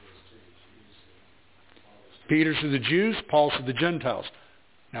 Peter's to the Jews, Paul's to the Gentiles.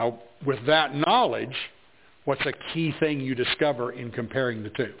 Now, with that knowledge, what's a key thing you discover in comparing the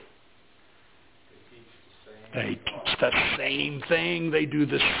two? They teach the same thing. They do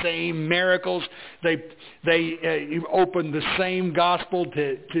the same miracles. They open the same gospel.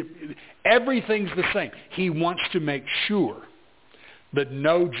 Everything's the same. He wants to make sure that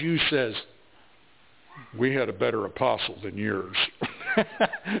no Jew says, we had a better apostle than yours.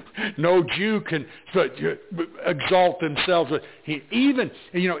 No Jew can exalt themselves.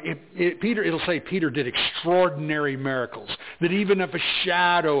 Peter, it'll say Peter did extraordinary miracles. That even if a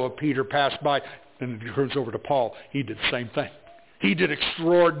shadow of Peter passed by, and it turns over to Paul, he did the same thing. He did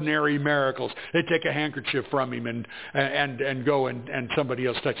extraordinary miracles. They'd take a handkerchief from him and go and somebody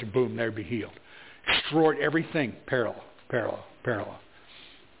else touch him, boom, they'd be healed. Everything parallel.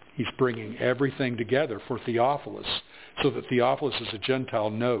 He's bringing everything together for Theophilus so that Theophilus as a Gentile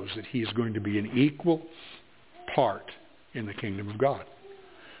knows that he is going to be an equal part in the kingdom of God.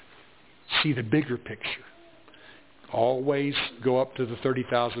 See the bigger picture. Always go up to the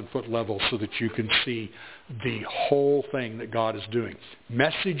 30,000 foot level so that you can see the whole thing that God is doing.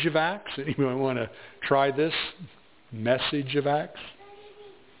 Message of Acts. Anyone want to try this? Message of Acts.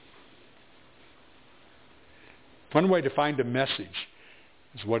 One way to find a message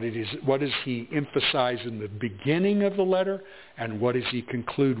is what it is. What does he emphasize in the beginning of the letter, and what does he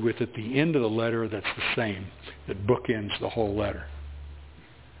conclude with at the end of the letter that's the same, that bookends the whole letter?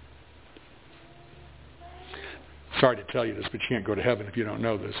 Sorry to tell you this, but you can't go to heaven if you don't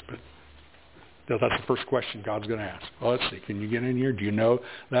know this. But that's the first question God's going to ask. Well, let's see. Can you get in here? Do you know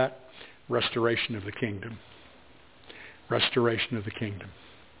that? Restoration of the kingdom. Restoration of the kingdom.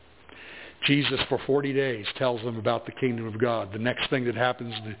 Jesus, for 40 days, tells them about the kingdom of God. The next thing that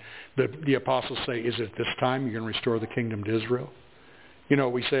happens, the apostles say, is it this time you're going to restore the kingdom to Israel? You know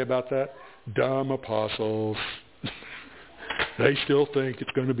what we say about that? Dumb apostles. They still think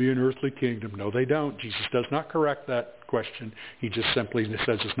it's going to be an earthly kingdom. No, they don't. Jesus does not correct that question. He just simply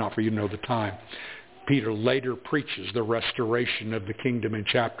says it's not for you to know the time. Peter later preaches the restoration of the kingdom in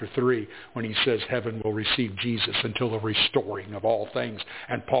chapter 3 when he says heaven will receive Jesus until the restoring of all things.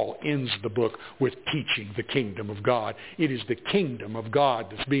 And Paul ends the book with teaching the kingdom of God. It is the kingdom of God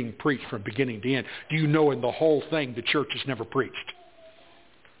that's being preached from beginning to end. Do you know in the whole thing the church has never preached?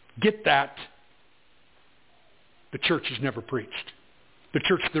 Get that. The church has never preached. The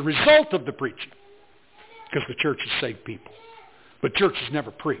church is the result of the preaching because the church has saved people. But church has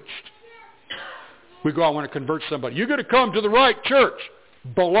never preached. We go, I want to convert somebody. You've got to come to the right church.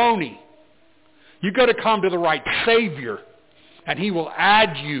 Baloney. You've got to come to the right Savior, and He will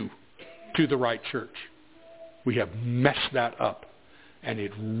add you to the right church. We have messed that up, and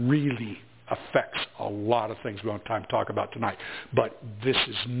it really affects a lot of things we don't have time to talk about tonight. But this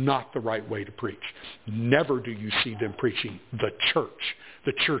is not the right way to preach. Never do you see them preaching the church.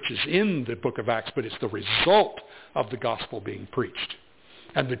 The church is in the book of Acts, but it's the result of the gospel being preached.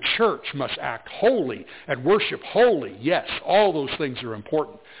 And the church must act holy and worship holy. Yes, all those things are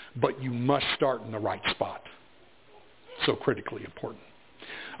important, but you must start in the right spot. So critically important.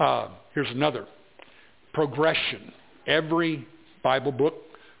 Here's another. Progression. Every Bible book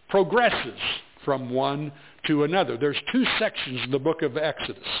progresses from one to another. There's 2 sections in the book of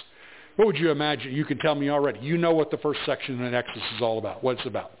Exodus. What would you imagine? You can tell me already. You know what the first section in Exodus is all about. What it's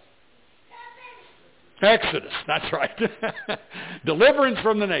about. Exodus, that's right. Deliverance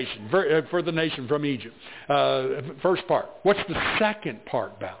from the nation, for the nation from Egypt. First part. What's the second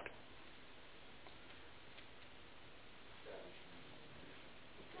part about?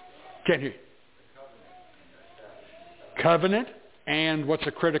 Can't hear you. Covenant. And what's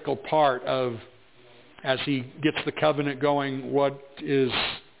a critical part of, as he gets the covenant going, what is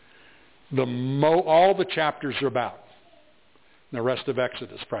all the chapters are about? The rest of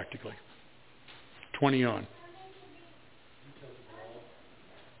Exodus, practically. 20 on.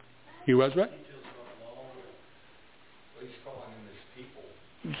 He was what?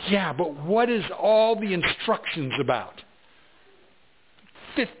 Yeah, but what is all the instructions about?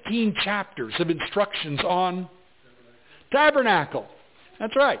 15 chapters of instructions on tabernacle.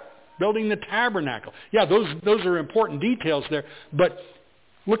 That's right. Building the tabernacle. Yeah, those are important details there. But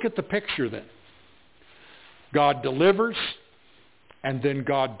look at the picture then. God delivers, and then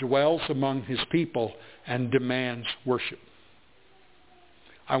God dwells among His people and demands worship.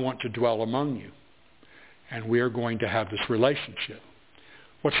 I want to dwell among you. And we are going to have this relationship.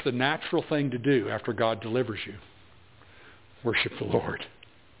 What's the natural thing to do after God delivers you? Worship the Lord.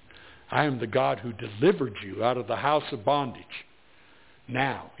 I am the God who delivered you out of the house of bondage.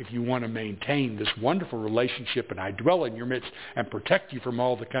 Now, if you want to maintain this wonderful relationship and I dwell in your midst and protect you from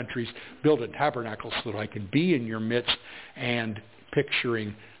all the countries, build a tabernacle so that I can be in your midst and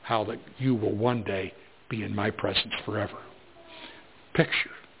picturing how that you will one day be in my presence forever.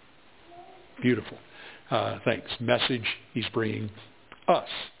 Picture. Beautiful. Thanks. Message, He's bringing us.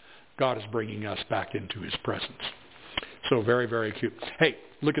 God is bringing us back into His presence. So very, very cute. Hey,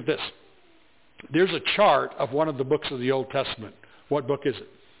 look at this. There's a chart of one of the books of the Old Testament. What book is it?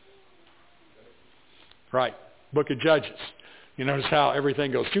 Right. Book of Judges. You notice how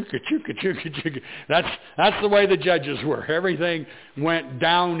everything goes chooka, chooka, chooka, chooka. That's the way the judges were. Everything went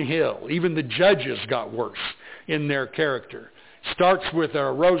downhill. Even the judges got worse in their character. Starts with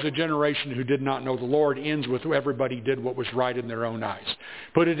arose a generation who did not know the Lord, ends with everybody did what was right in their own eyes.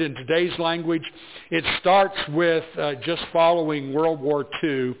 Put it in today's language, it starts with just following World War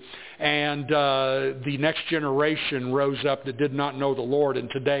II, and the next generation rose up that did not know the Lord, and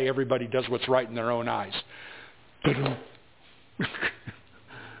today everybody does what's right in their own eyes.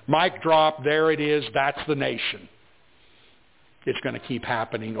 Mic drop, there it is, that's the nation. It's going to keep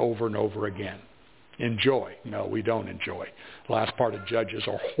happening over and over again. Enjoy. No, we don't enjoy. The last part of Judges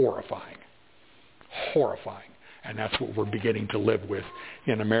are horrifying. Horrifying. And that's what we're beginning to live with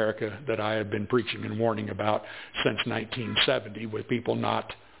in America that I have been preaching and warning about since 1970, with people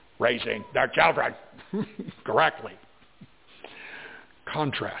not raising their children correctly.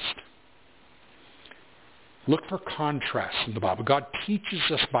 Contrast. Look for contrasts in the Bible. God teaches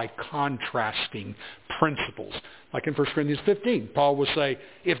us by contrasting principles. Like in 1 Corinthians 15, Paul will say,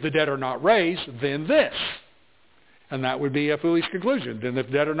 if the dead are not raised, then this. And that would be a foolish conclusion. Then if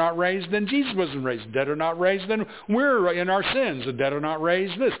the dead are not raised, then Jesus wasn't raised. If the dead are not raised, then we're in our sins. If the dead are not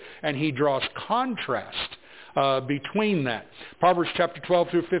raised, this. And he draws contrast between that. Proverbs chapter 12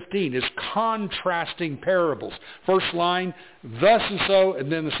 through 15 is contrasting parables. First line, thus and so,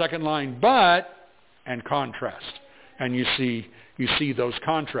 and then the second line, but, and contrast. And you see those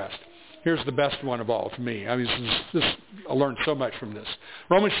contrasts. Here's the best one of all to me. I mean, I learned so much from this.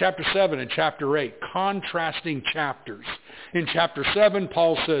 Romans chapter 7 and chapter 8, contrasting chapters. In chapter 7,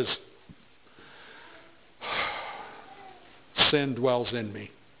 Paul says, sin dwells in me.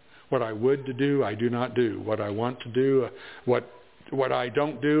 What I would to do, I do not do. What I want to do, what I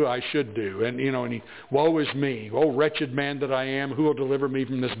don't do, I should do. And, woe is me. Oh, wretched man that I am, who will deliver me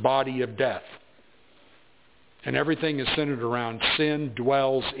from this body of death? And everything is centered around sin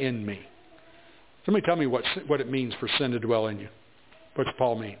dwells in me. Somebody tell me what it means for sin to dwell in you. What's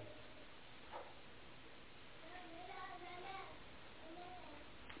Paul mean?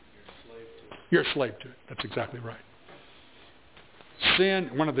 You're a slave to it. That's exactly right. Sin,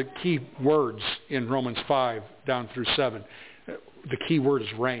 one of the key words in Romans 5 down through 7, the key word is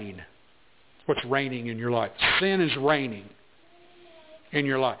reign. What's reigning in your life? Sin is reigning in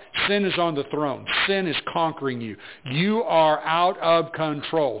your life. Sin is on the throne. Sin is conquering you. You are out of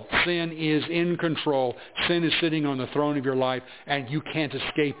control. Sin is in control. Sin is sitting on the throne of your life, and you can't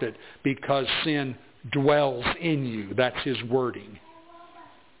escape it because sin dwells in you. That's his wording.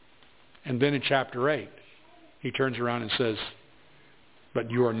 And then in chapter 8, he turns around and says, but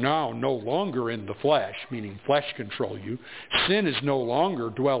you are now no longer in the flesh, meaning flesh control you. Sin is no longer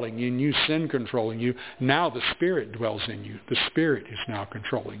dwelling in you, sin controlling you. Now the Spirit dwells in you. The Spirit is now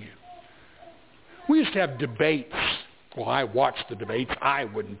controlling you. We used to have debates. Well, I watched the debates. I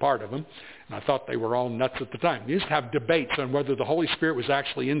wasn't part of them. And I thought they were all nuts at the time. We used to have debates on whether the Holy Spirit was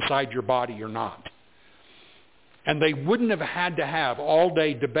actually inside your body or not. And they wouldn't have had to have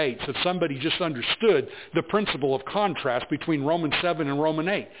all-day debates if somebody just understood the principle of contrast between Romans 7 and Romans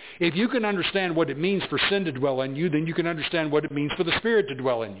 8. If you can understand what it means for sin to dwell in you, then you can understand what it means for the Spirit to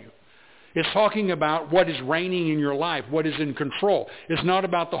dwell in you. It's talking about what is reigning in your life, what is in control. It's not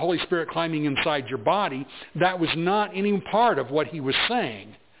about the Holy Spirit climbing inside your body. That was not any part of what he was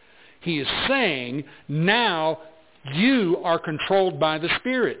saying. He is saying, now you are controlled by the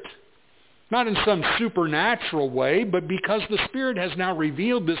Spirit. Not in some supernatural way, but because the Spirit has now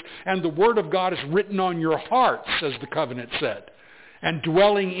revealed this, and the Word of God is written on your hearts, as the covenant said, and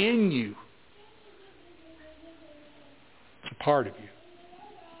dwelling in you. It's a part of you.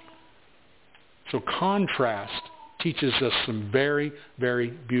 So contrast teaches us some very, very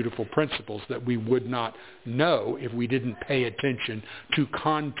beautiful principles that we would not know if we didn't pay attention to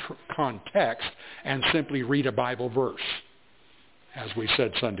context and simply read a Bible verse. As we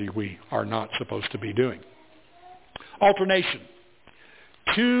said Sunday, we are not supposed to be doing. Alternation.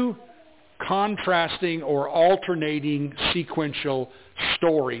 Two contrasting or alternating sequential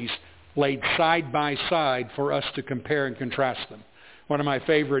stories laid side by side for us to compare and contrast them. One of my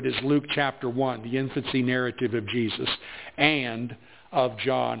favorite is Luke chapter 1, the infancy narrative of Jesus and of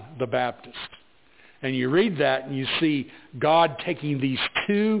John the Baptist. And you read that and you see God taking these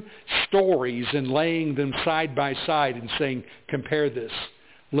two stories and laying them side by side and saying, compare this.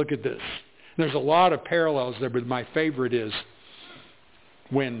 Look at this. And there's a lot of parallels there, but my favorite is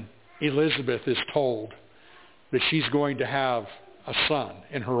when Elizabeth is told that she's going to have a son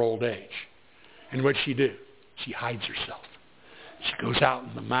in her old age. And what'd she do? She hides herself. She goes out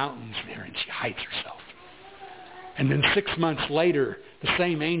in the mountains there and she hides herself. And then 6 months later, the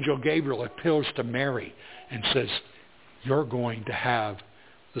same angel Gabriel appeals to Mary and says, you're going to have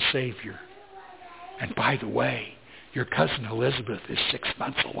the Savior. And by the way, your cousin Elizabeth is 6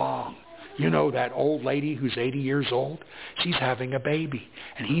 months along. You know that old lady who's 80 years old? She's having a baby,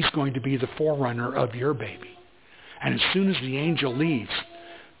 and he's going to be the forerunner of your baby. And as soon as the angel leaves,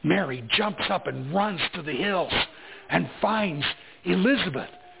 Mary jumps up and runs to the hills and finds Elizabeth.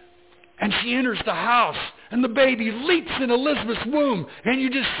 And she enters the house, and the baby leaps in Elizabeth's womb. And you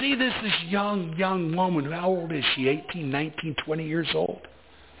just see this young woman. How old is she? 18, 19, 20 years old.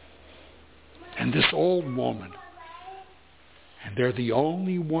 And this old woman. And they're the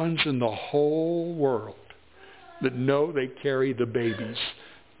only ones in the whole world that know they carry the babies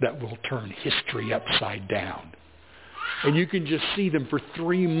that will turn history upside down. And you can just see them for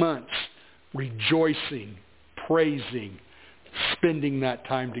 3 months rejoicing, praising, spending that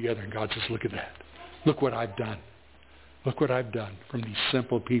time together. And God says, look at that. Look what I've done. Look what I've done from these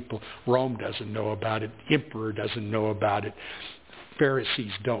simple people. Rome doesn't know about it. Emperor doesn't know about it.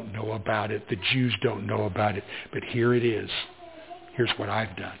 Pharisees don't know about it. The Jews don't know about it. But here it is. Here's what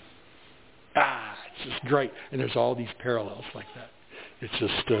I've done. It's just great. And there's all these parallels like that.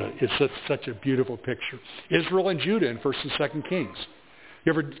 It's just, such a beautiful picture. Israel and Judah in 1st and 2nd Kings.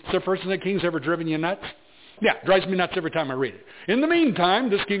 So 1st and 2nd Kings ever driven you nuts? Yeah, it drives me nuts every time I read it. In the meantime,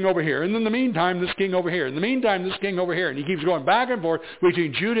 this king over here. And in the meantime, this king over here. In the meantime, this king over here. And he keeps going back and forth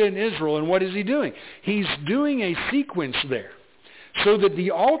between Judah and Israel. And what is he doing? He's doing a sequence there. So that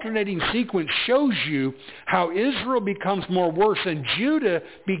the alternating sequence shows you how Israel becomes more worse and Judah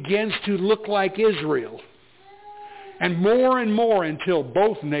begins to look like Israel. And more until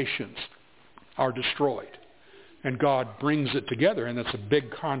both nations are destroyed. And God brings it together. And that's a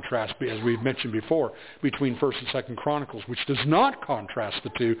big contrast, as we've mentioned before, between 1st and 2nd Chronicles, which does not contrast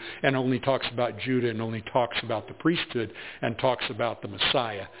the two and only talks about Judah and only talks about the priesthood and talks about the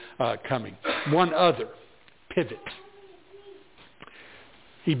Messiah coming. One other pivot.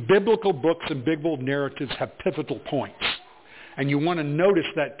 The biblical books and biblical narratives have pivotal points. And you want to notice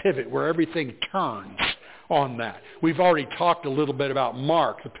that pivot where everything turns on that. We've already talked a little bit about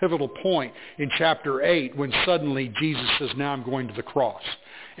Mark, the pivotal point in chapter 8 when suddenly Jesus says, now I'm going to the cross.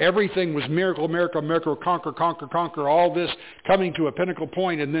 Everything was miracle, miracle, miracle, conquer, conquer, conquer, all this coming to a pinnacle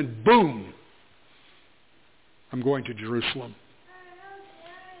point, and then boom, I'm going to Jerusalem.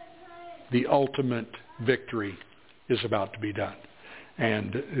 The ultimate victory is about to be done.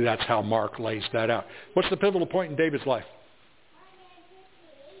 And that's how Mark lays that out. What's the pivotal point in David's life?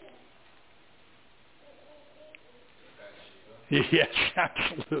 Yes,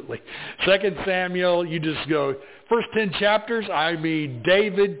 absolutely. 2 Samuel, you just go, first 10 chapters, I mean,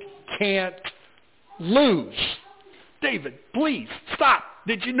 David can't lose. David, please, stop.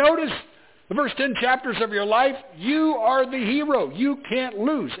 Did you notice the first 10 chapters of your life? You are the hero. You can't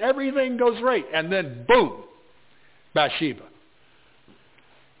lose. Everything goes right. And then, boom, Bathsheba.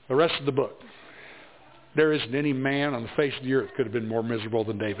 The rest of the book. There isn't any man on the face of the earth could have been more miserable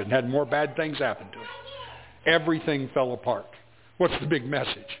than David and had more bad things happen to him. Everything fell apart. What's the big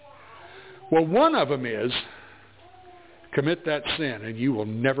message? Well, one of them is commit that sin and you will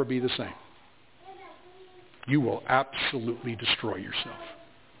never be the same. You will absolutely destroy yourself.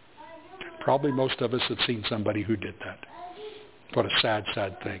 Probably most of us have seen somebody who did that. What a sad,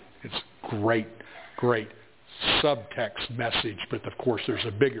 sad thing. It's great subtext message, but of course there's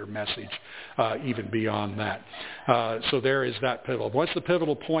a bigger message even beyond that. So there is that pivotal. What's the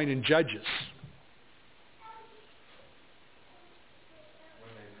pivotal point in Judges?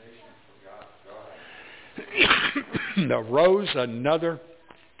 There arose another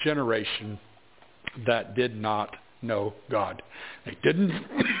generation that did not know God. They didn't.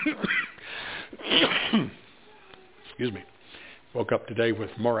 Excuse me. Woke up today with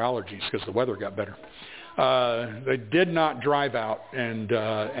more allergies because the weather got better. They did not drive out, and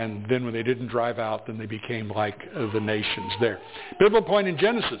then when they didn't drive out, then they became like the nations there. Biblical point in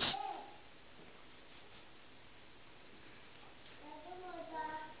Genesis.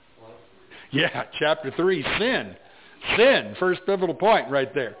 Yeah, chapter 3, sin. Sin, first pivotal point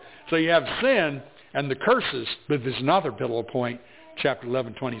right there. So you have sin and the curses, but there's another pivotal point, chapter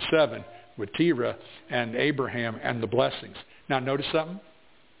 11:27, with Terah and Abraham and the blessings. Now notice something.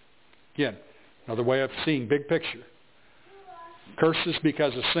 Again, another way of seeing big picture. Curses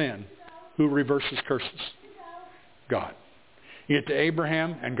because of sin. Who reverses curses? God. You get to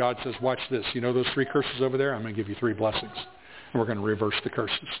Abraham and God says, watch this. You know those 3 curses over there? I'm going to give you 3 blessings. And we're going to reverse the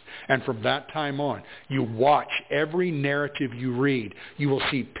curses. And from that time on, you watch every narrative you read. You will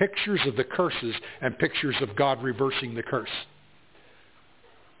see pictures of the curses and pictures of God reversing the curse.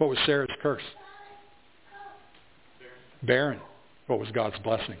 What was Sarah's curse? Barren. What was God's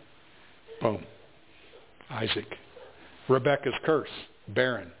blessing? Boom. Isaac. Rebekah's curse.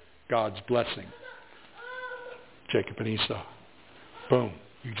 Barren. God's blessing. Jacob and Esau. Boom.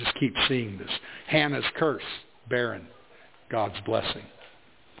 You just keep seeing this. Hannah's curse, barren. God's blessing.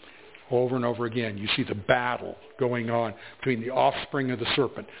 Over and over again, you see the battle going on between the offspring of the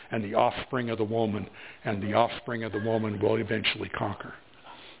serpent and the offspring of the woman, and the offspring of the woman will eventually conquer.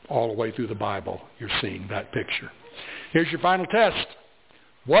 All the way through the Bible, you're seeing that picture. Here's your final test.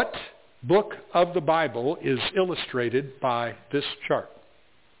 What book of the Bible is illustrated by this chart?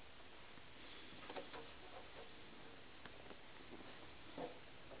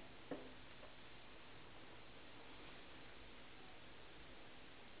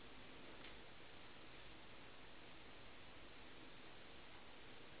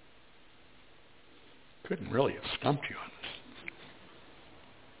 Couldn't really have stumped you on this.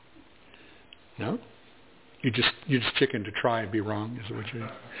 No? You just chicken to try and be wrong, is what you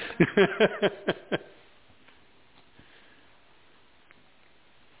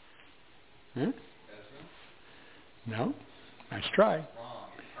Huh? No? Nice try.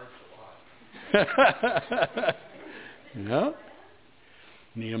 No?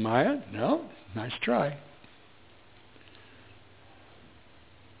 Nehemiah? No? Nice try.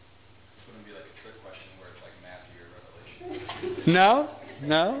 No.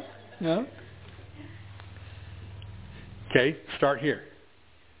 Okay, start here.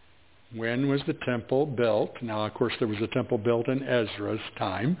 When was the temple built? Now, of course, there was a temple built in Ezra's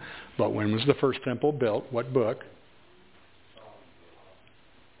time, but when was the first temple built? What book?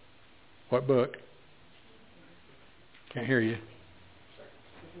 What book? Can't hear you.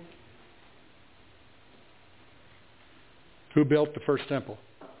 Who built the first temple?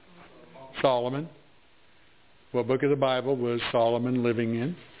 Solomon. What book of the Bible was Solomon living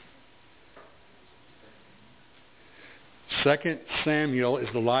in? 2 Samuel is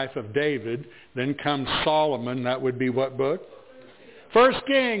the life of David. Then comes Solomon. That would be what book? 1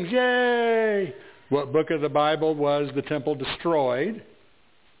 Kings. Yay! What book of the Bible was the temple destroyed?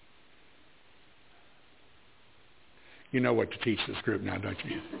 You know what to teach this group now, don't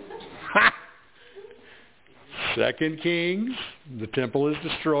you? 2 Kings. The temple is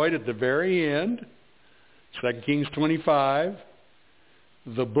destroyed at the very end. 2 Kings 25.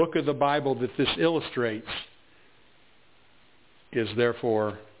 The book of the Bible that this illustrates is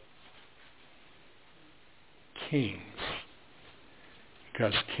therefore Kings.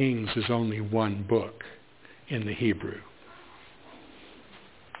 Because Kings is only one book in the Hebrew.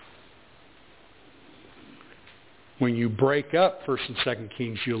 When you break up 1 and 2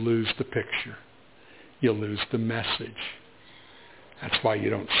 Kings, you lose the picture. You lose the message. That's why you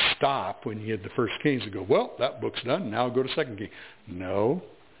don't stop when you get the 1 Kings and go, well, that book's done. Now I'll go to 2 Kings. No.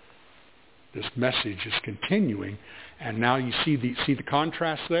 This message is continuing. And now you see the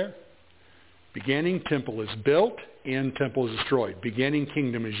contrast there? Beginning, temple is built. End, temple is destroyed. Beginning,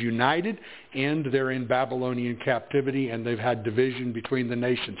 kingdom is united. End, they're in Babylonian captivity, and they've had division between the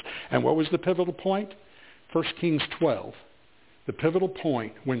nations. And what was the pivotal point? 1 Kings 12. The pivotal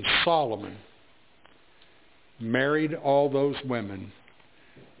point when Solomon married all those women,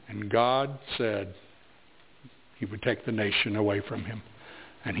 and God said he would take the nation away from him.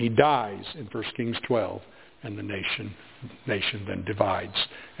 And he dies in 1 Kings 12, and the nation then divides,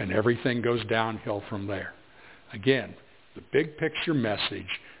 and everything goes downhill from there. Again, the big picture message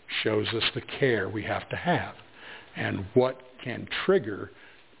shows us the care we have to have and what can trigger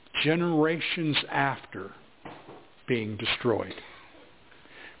generations after being destroyed.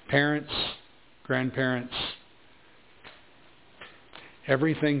 Parents, grandparents,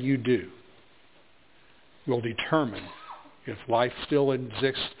 everything you do will determine if life still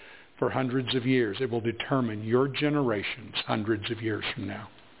exists for hundreds of years. It will determine your generations hundreds of years from now.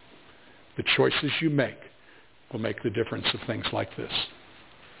 The choices you make will make the difference of things like this.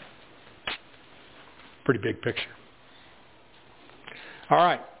 Pretty big picture. All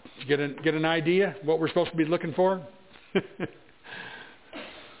right. Get an idea what we're supposed to be looking for?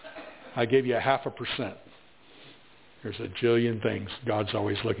 I gave you 0.5%. There's a jillion things God's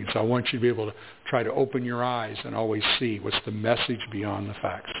always looking. So I want you to be able to try to open your eyes and always see what's the message beyond the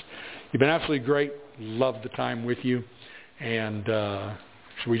facts. You've been absolutely great. Love the time with you. And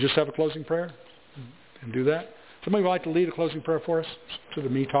should we just have a closing prayer and do that? Somebody would like to lead a closing prayer for us instead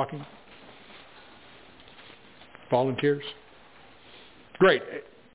of me talking? Volunteers? Great.